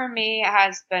one for me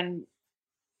has been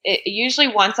usually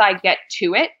once I get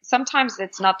to it. Sometimes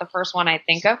it's not the first one I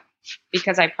think of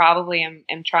because I probably am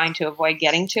trying to avoid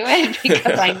getting to it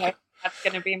because I know that's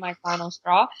going to be my final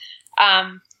straw.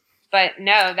 But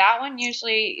no, that one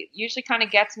usually kind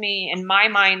of gets me in my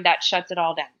mind. That shuts it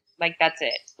all down. Like that's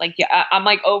it. Like I'm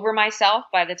like over myself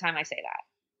by the time I say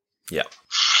that. Yeah.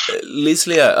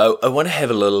 Leslie, I want to have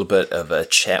a little bit of a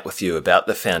chat with you about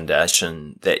the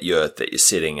foundation that you're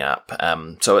setting up.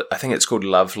 So I think it's called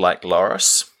Love Like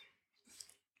Loris.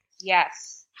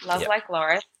 Yes, Love Like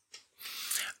Loris.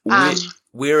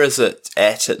 Where is it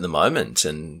at the moment,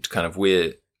 and kind of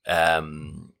where?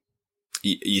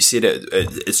 You said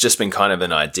it's just been kind of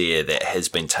an idea that has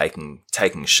been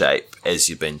taking shape as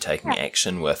you've been taking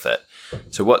action with it.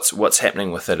 So what's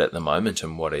happening with it at the moment,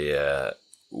 and what are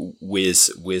where's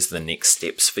the next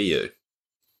steps for you?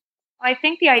 I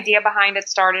think the idea behind it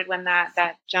started when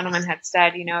that gentleman had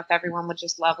said, if everyone would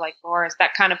just love like Loris,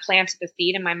 that kind of planted the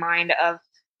seed in my mind of,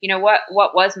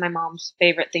 what was my mom's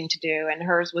favorite thing to do? And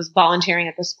hers was volunteering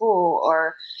at the school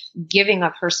or giving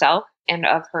of herself and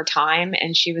of her time.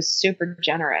 And she was super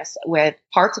generous with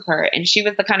parts of her. And she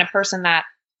was the kind of person that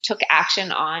took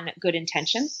action on good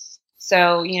intentions.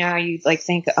 So, you like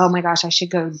think, oh my gosh, I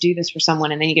should go do this for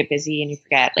someone. And then you get busy and you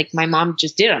forget. Like my mom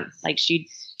just did them. Like she'd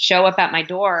show up at my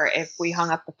door if we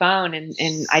hung up the phone and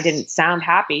I didn't sound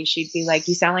happy. She'd be like,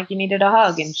 you sound like you needed a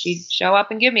hug. And she'd show up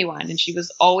and give me one. And she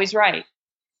was always right,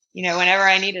 whenever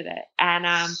I needed it. And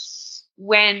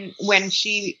when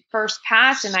she first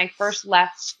passed and I first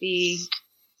left the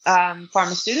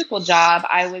pharmaceutical job,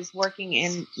 I was working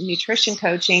in nutrition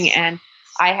coaching, and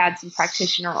I had some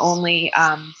practitioner only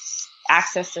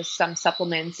access to some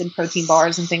supplements and protein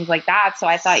bars and things like that. So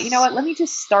I thought, you know what, let me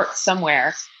just start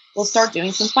somewhere. We'll start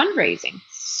doing some fundraising.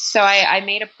 So I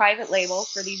made a private label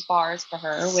for these bars for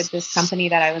her with this company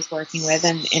that I was working with,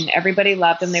 and everybody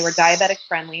loved them. They were diabetic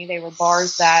friendly. They were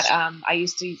bars that I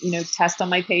used to, test on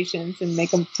my patients and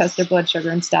make them test their blood sugar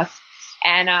and stuff.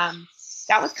 And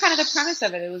that was kind of the premise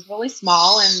of it. It was really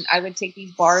small, and I would take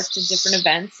these bars to different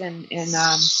events and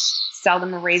sell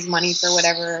them and raise money for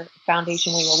whatever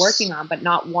foundation we were working on, but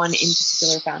not one in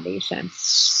particular foundation.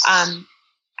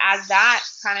 As that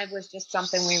kind of was just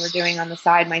something we were doing on the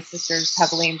side, my sister's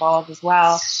heavily involved as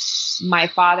well. My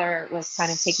father was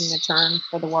kind of taking a turn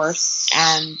for the worse.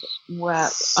 And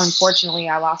unfortunately,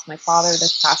 I lost my father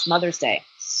this past Mother's Day.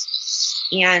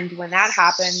 And when that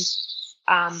happened,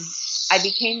 I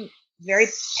became very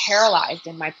paralyzed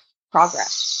in my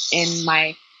progress, in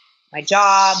my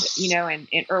job,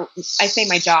 or I say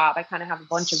my job, I kind of have a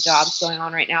bunch of jobs going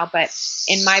on right now, but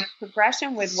in my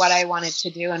progression with what I wanted to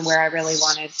do and where I really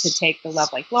wanted to take the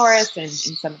Love Like Loris and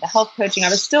some of the health coaching, I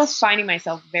was still finding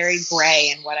myself very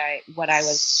gray in what I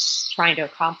was trying to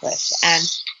accomplish. And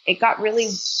it got really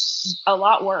a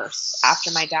lot worse after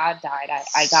my dad died.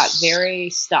 I got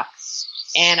very stuck,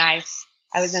 and I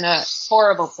was in a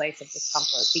horrible place of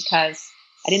discomfort because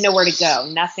I didn't know where to go.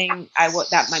 Nothing.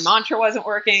 That my mantra wasn't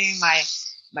working. My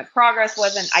progress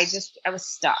wasn't. I was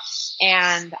stuck.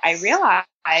 And I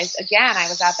realized again, I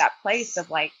was at that place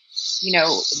of like,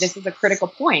 this is a critical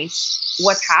point.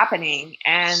 What's happening?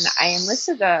 And I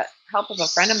enlisted the help of a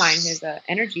friend of mine who's an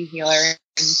energy healer.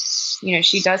 And,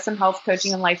 she does some health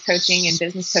coaching and life coaching and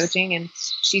business coaching. And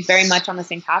she's very much on the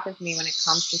same path as me when it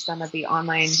comes to some of the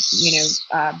online,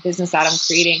 business that I'm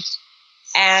creating.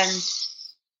 And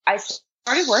I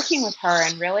started working with her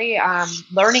and really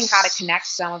learning how to connect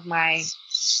some of my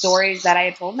stories that I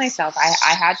had told myself.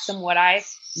 I had some what I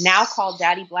now call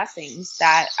daddy blessings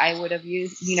that I would have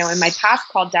used, in my past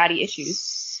called daddy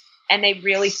issues. And they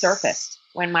really surfaced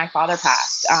when my father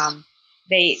passed.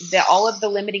 All of the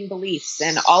limiting beliefs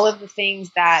and all of the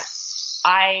things that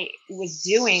I was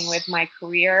doing with my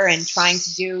career and trying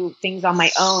to do things on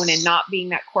my own and not being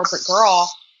that corporate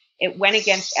girl, it went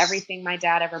against everything my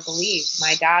dad ever believed.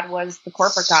 My dad was the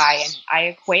corporate guy, and I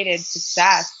equated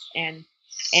success and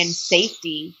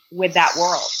safety with that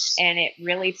world. And it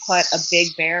really put a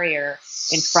big barrier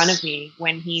in front of me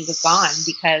when he was gone,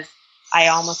 because I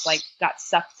almost got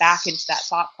sucked back into that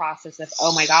thought process of,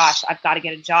 oh my gosh, I've got to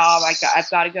get a job. I've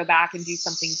got to go back and do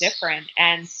something different.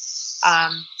 And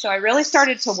so I really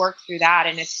started to work through that,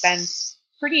 and it's been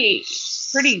pretty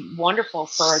wonderful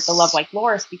for the Love Like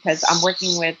Loris, because I'm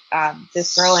working with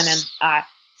this girl, and I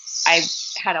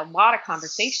had a lot of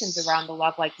conversations around the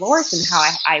Love Like Loris and how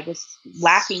I was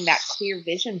lacking that clear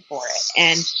vision for it.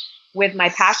 And with my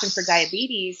passion for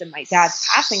diabetes and my dad's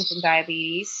passing from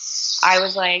diabetes, I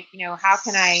was like, how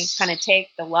can I kind of take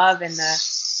the love and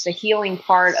the healing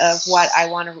part of what I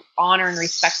want to honor and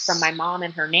respect from my mom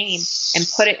and her name and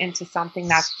put it into something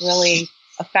that's really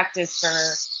effective for,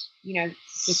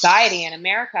 society in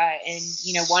America. And,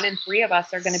 1 in 3 of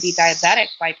us are going to be diabetic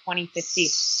by 2050.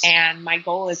 And my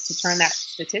goal is to turn that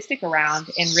statistic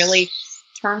around and really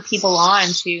turn people on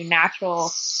to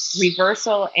natural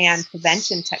reversal and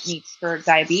prevention techniques for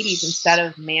diabetes instead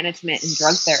of management and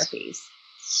drug therapies.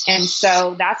 And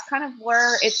so that's kind of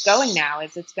where it's going now.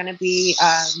 Is it's going to be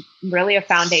really a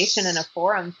foundation and a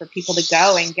forum for people to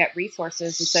go and get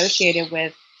resources associated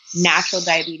with natural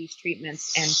diabetes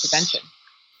treatments and prevention.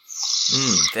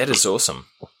 That is awesome.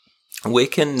 Where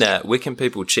can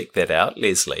people check that out,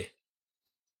 Leslie?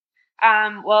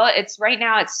 Well, it's right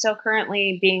now. It's still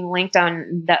currently being linked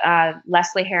on the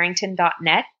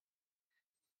leslieharrington.net,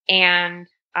 and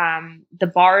the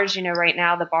bars. Right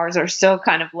now the bars are still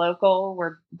kind of local.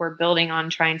 We're building on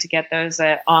trying to get those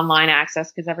online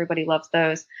access because everybody loves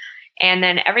those. And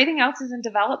then everything else is in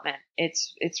development.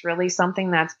 It's really something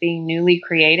that's being newly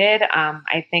created.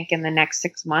 I think in the next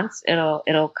 6 months,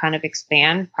 it'll kind of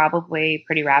expand probably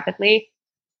pretty rapidly.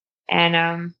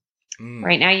 And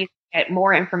right now you can get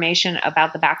more information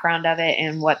about the background of it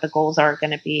and what the goals are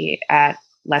going to be at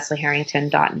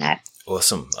leslieharrington.net.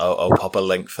 Awesome. I'll pop a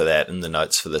link for that in the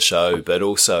notes for the show, but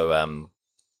also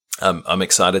I'm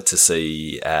excited to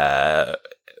see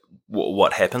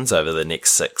what happens over the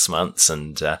next 6 months,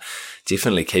 and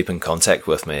definitely keep in contact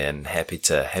with me, and happy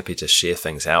to share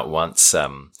things out once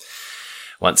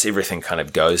everything kind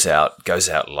of goes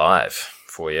out live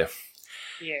for you.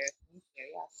 Thank you.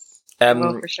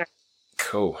 Yes. For sure.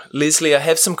 Cool. Leslie, I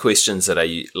have some questions that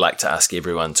I like to ask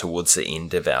everyone towards the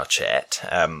end of our chat.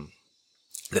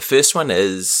 The first one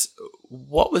is,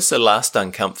 what was the last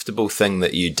uncomfortable thing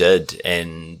that you did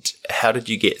and how did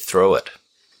you get through it?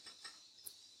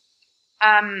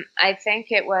 I think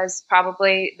it was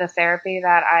probably the therapy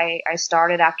that I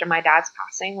started after my dad's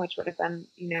passing, which would have been,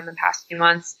 in the past few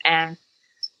months. And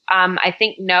I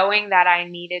think knowing that I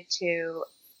needed to,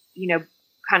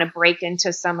 kind of break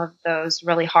into some of those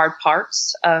really hard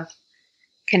parts of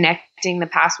connecting the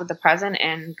past with the present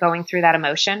and going through that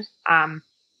emotion.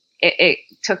 It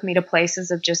took me to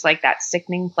places of just like that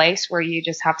sickening place where you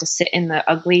just have to sit in the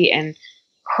ugly and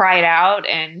cry it out.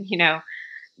 And,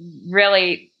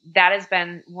 really that has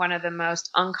been one of the most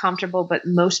uncomfortable but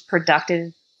most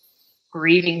productive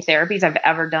grieving therapies I've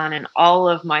ever done. And all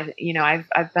of my,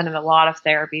 I've been in a lot of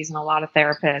therapies and a lot of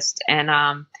therapists, and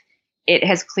it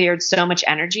has cleared so much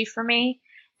energy for me,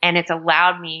 and it's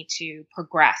allowed me to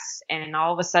progress. And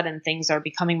all of a sudden things are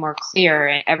becoming more clear.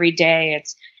 And every day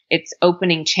it's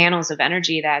opening channels of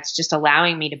energy that's just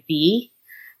allowing me to be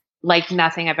like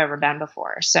nothing I've ever been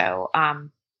before. So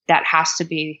that has to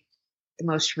be the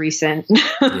most recent.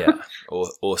 Yeah,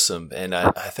 awesome. And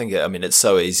I think, it's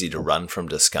so easy to run from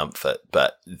discomfort,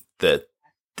 but the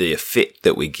effect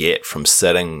that we get from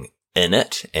sitting in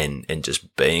it and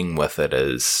just being with it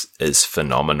is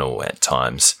phenomenal at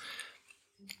times.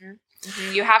 Mm-hmm.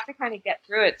 Mm-hmm. You have to kind of get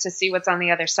through it to see what's on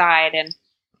the other side, and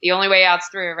the only way out's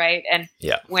through, right? And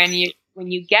yeah, when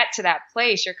you get to that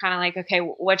place, you're kind of like, okay,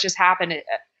 what just happened?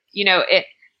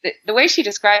 The way she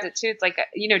describes it too, it's like,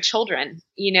 children,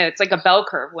 it's like a bell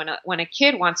curve. When a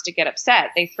kid wants to get upset,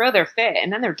 they throw their fit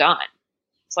and then they're done.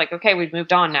 It's like, okay, we've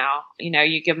moved on now.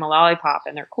 You give them a lollipop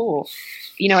and they're cool.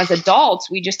 As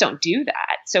adults, we just don't do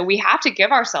that. So we have to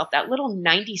give ourselves that little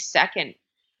 90-second,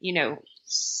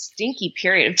 stinky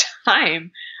period of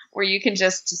time where you can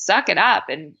just suck it up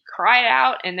and cry it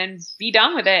out and then be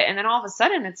done with it. And then all of a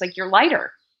sudden it's like you're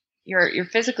lighter. You're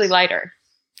physically lighter.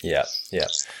 Yeah. Yeah.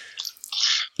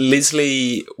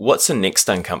 Leslie, what's the next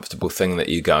uncomfortable thing that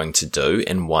you're going to do,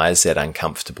 and why is that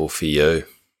uncomfortable for you?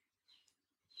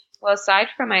 Well, aside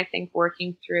from, I think,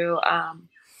 working through,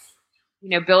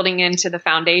 building into the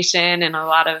foundation and a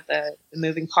lot of the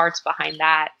moving parts behind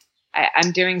that,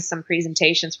 I'm doing some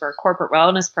presentations for a corporate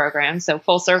wellness program. So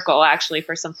full circle, actually,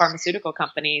 for some pharmaceutical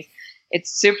companies. It's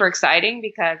super exciting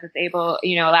because it's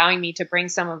allowing me to bring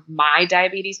some of my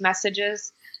diabetes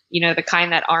messages, the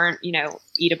kind that aren't,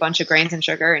 eat a bunch of grains and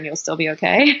sugar and you'll still be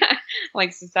okay,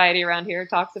 like society around here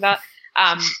talks about.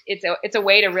 It's a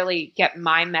way to really get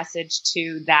my message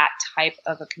to that type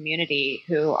of a community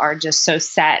who are just so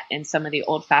set in some of the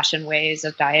old fashioned ways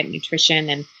of diet and nutrition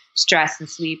and stress and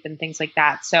sleep and things like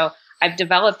that. So I've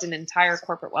developed an entire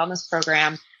corporate wellness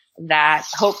program that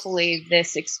hopefully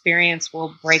this experience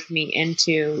will break me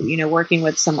into, working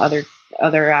with some other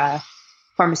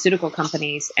pharmaceutical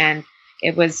companies. And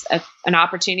it was an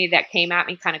opportunity that came at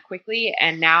me kind of quickly.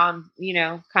 And now I'm,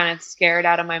 kind of scared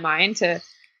out of my mind to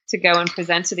go and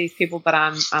present to these people, but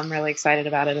I'm really excited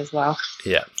about it as well.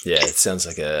 Yeah. Yeah. It sounds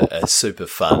like a super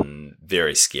fun,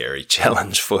 very scary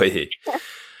challenge for you.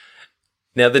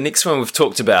 Now, the next one we've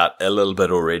talked about a little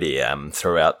bit already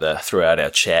throughout our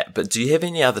chat, but do you have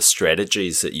any other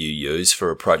strategies that you use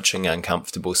for approaching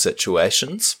uncomfortable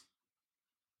situations?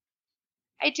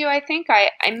 I do. I think I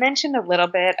mentioned a little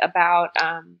bit about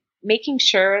making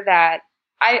sure that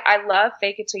I love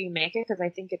fake it till you make it because I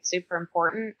think it's super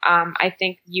important. I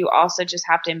think you also just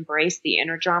have to embrace the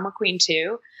inner drama queen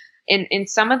too. In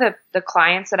some of the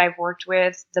clients that I've worked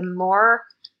with, the more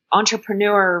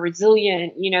entrepreneur,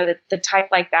 resilient, the type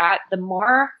like that, the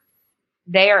more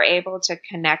they are able to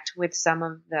connect with some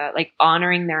of the, like,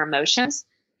 honoring their emotions,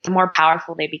 the more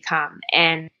powerful they become.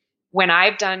 And when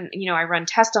I've done, I run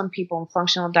tests on people and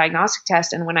functional diagnostic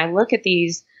tests. And when I look at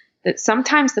these, that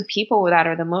sometimes the people that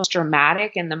are the most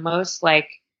dramatic and the most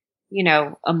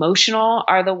emotional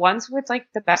are the ones with like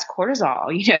the best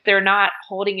cortisol. They're not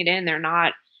holding it in. They're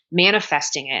not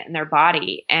manifesting it in their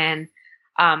body. And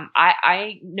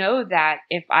I know that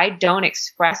if I don't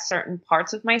express certain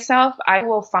parts of myself, I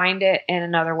will find it in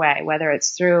another way, whether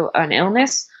it's through an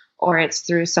illness or it's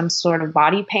through some sort of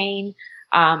body pain.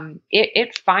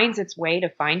 It finds its way to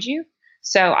find you.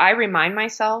 So I remind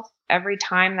myself every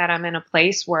time that I'm in a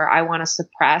place where I want to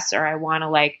suppress or I want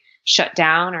to shut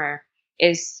down or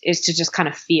is to just kind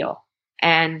of feel,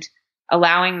 and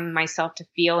allowing myself to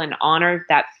feel and honor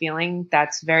that feeling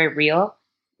that's very real.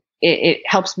 It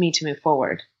helps me to move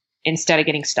forward instead of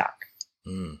getting stuck.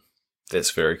 That's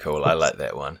very cool. I like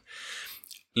that one.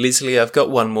 Leslie, I've got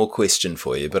one more question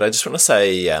for you, but I just want to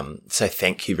say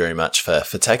thank you very much for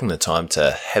taking the time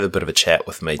to have a bit of a chat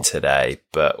with me today,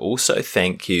 but also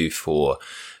thank you for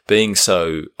being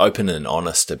so open and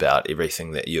honest about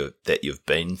everything that you've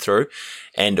been through,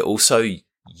 and also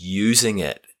using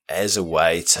it as a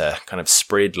way to kind of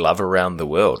spread love around the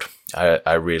world.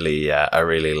 I really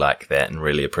like that and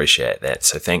really appreciate that.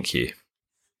 So thank you.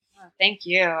 Thank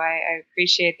you. I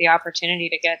appreciate the opportunity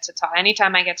to get to talk.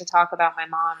 Anytime I get to talk about my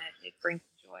mom, it brings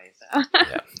joy. So.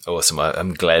 Yeah, awesome.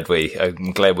 I'm glad we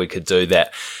could do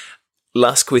that.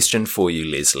 Last question for you,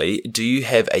 Leslie. Do you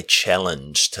have a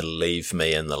challenge to leave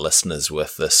me and the listeners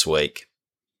with this week?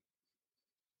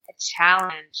 A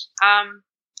challenge.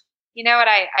 You know what?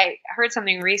 I heard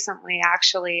something recently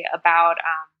actually about,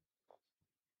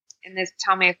 and this,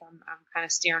 tell me if I'm kind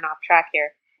of steering off track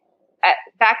here.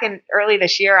 Back in early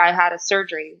this year, I had a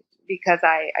surgery because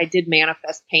I did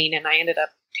manifest pain, and I ended up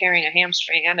tearing a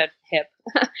hamstring and a hip.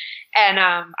 And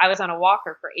I was on a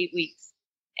walker for 8 weeks.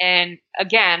 And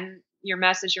again, your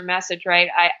message, right?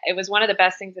 It was one of the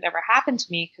best things that ever happened to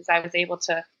me because I was able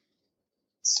to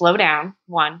slow down.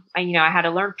 One, I had to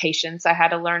learn patience. I had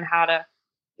to learn how to,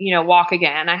 walk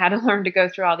again. I had to learn to go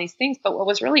through all these things. But what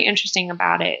was really interesting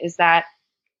about it is that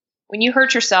when you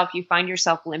hurt yourself, you find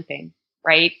yourself limping.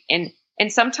 Right. And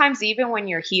sometimes even when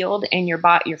you're healed and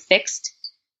you're fixed,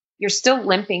 you're still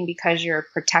limping because you're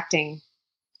protecting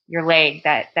your leg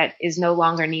that is no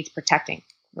longer needs protecting.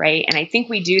 Right. And I think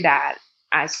we do that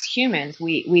as humans.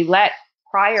 We let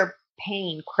prior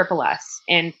pain cripple us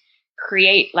and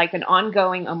create like an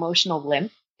ongoing emotional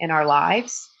limp in our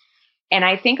lives. And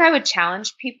I think I would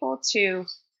challenge people to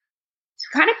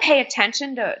kind of pay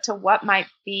attention to what might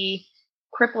be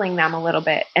crippling them a little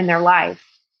bit in their life.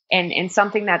 And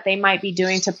something that they might be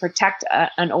doing to protect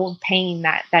an old pain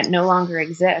that no longer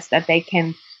exists, that they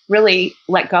can really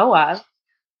let go of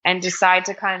and decide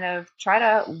to kind of try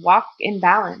to walk in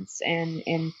balance and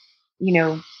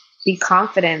be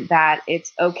confident that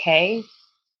it's okay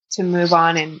to move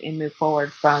on and move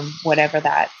forward from whatever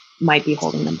that might be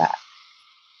holding them back.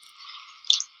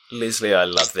 Leslie, I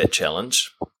love that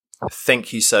challenge.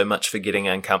 Thank you so much for getting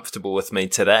uncomfortable with me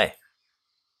today.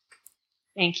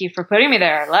 Thank you for putting me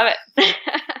there. I love it.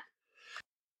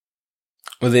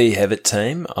 Well, there you have it,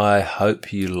 team. I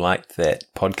hope you liked that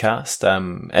podcast.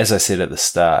 As I said at the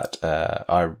start,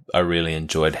 I really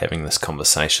enjoyed having this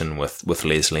conversation with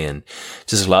Leslie and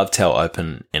just loved how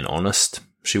open and honest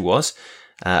she was.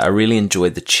 I really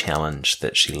enjoyed the challenge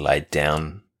that she laid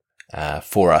down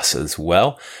for us as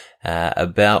well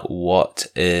about what's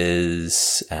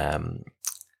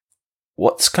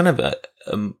kind of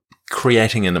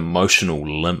creating an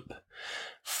emotional limp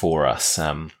for us. So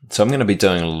I'm going to be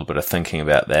doing a little bit of thinking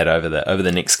about that over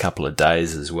the next couple of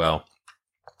days as well.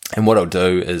 And what I'll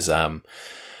do is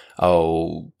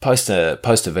I'll post a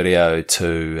video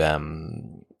to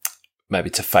maybe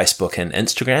to Facebook and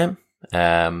Instagram.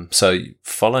 So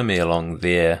follow me along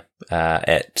there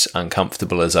at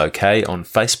Uncomfortable is Okay on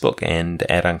Facebook and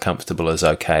at Uncomfortable is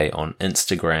Okay on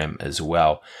Instagram as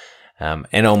well.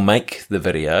 And I'll make the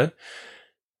video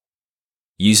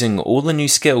using all the new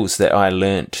skills that I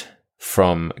learnt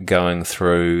from going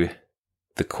through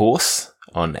the course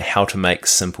on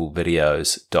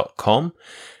howtomakesimple-videos.com.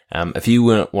 If you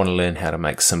want to learn how to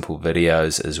make simple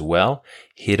videos as well,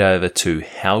 head over to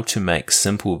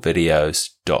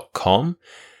howtomakesimple-videos.com.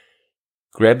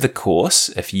 Grab the course.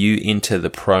 If you enter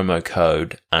the promo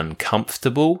code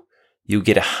uncomfortable, you'll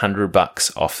get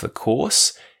 $100 off the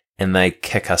course, and they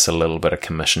kick us a little bit of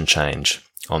commission change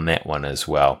on that one as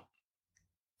well.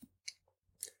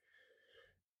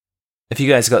 If you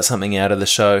guys got something out of the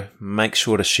show, make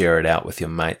sure to share it out with your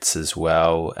mates as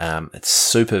well. It's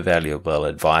super valuable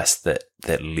advice that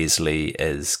Leslie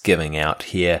is giving out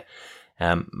here.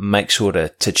 Make sure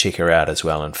to check her out as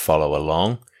well and follow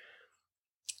along.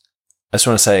 I just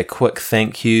want to say a quick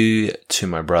thank you to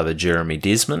my brother Jeremy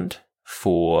Desmond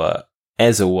for,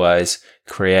 as always,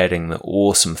 creating the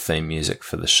awesome theme music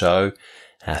for the show.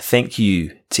 Thank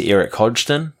you to Eric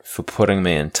Hodgson for putting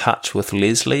me in touch with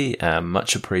Leslie.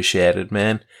 Much appreciated,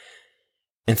 man.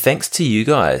 And thanks to you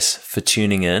guys for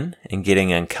tuning in and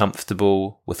getting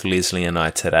uncomfortable with Leslie and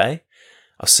I today.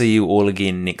 I'll see you all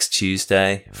again next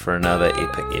Tuesday for another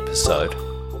epic episode.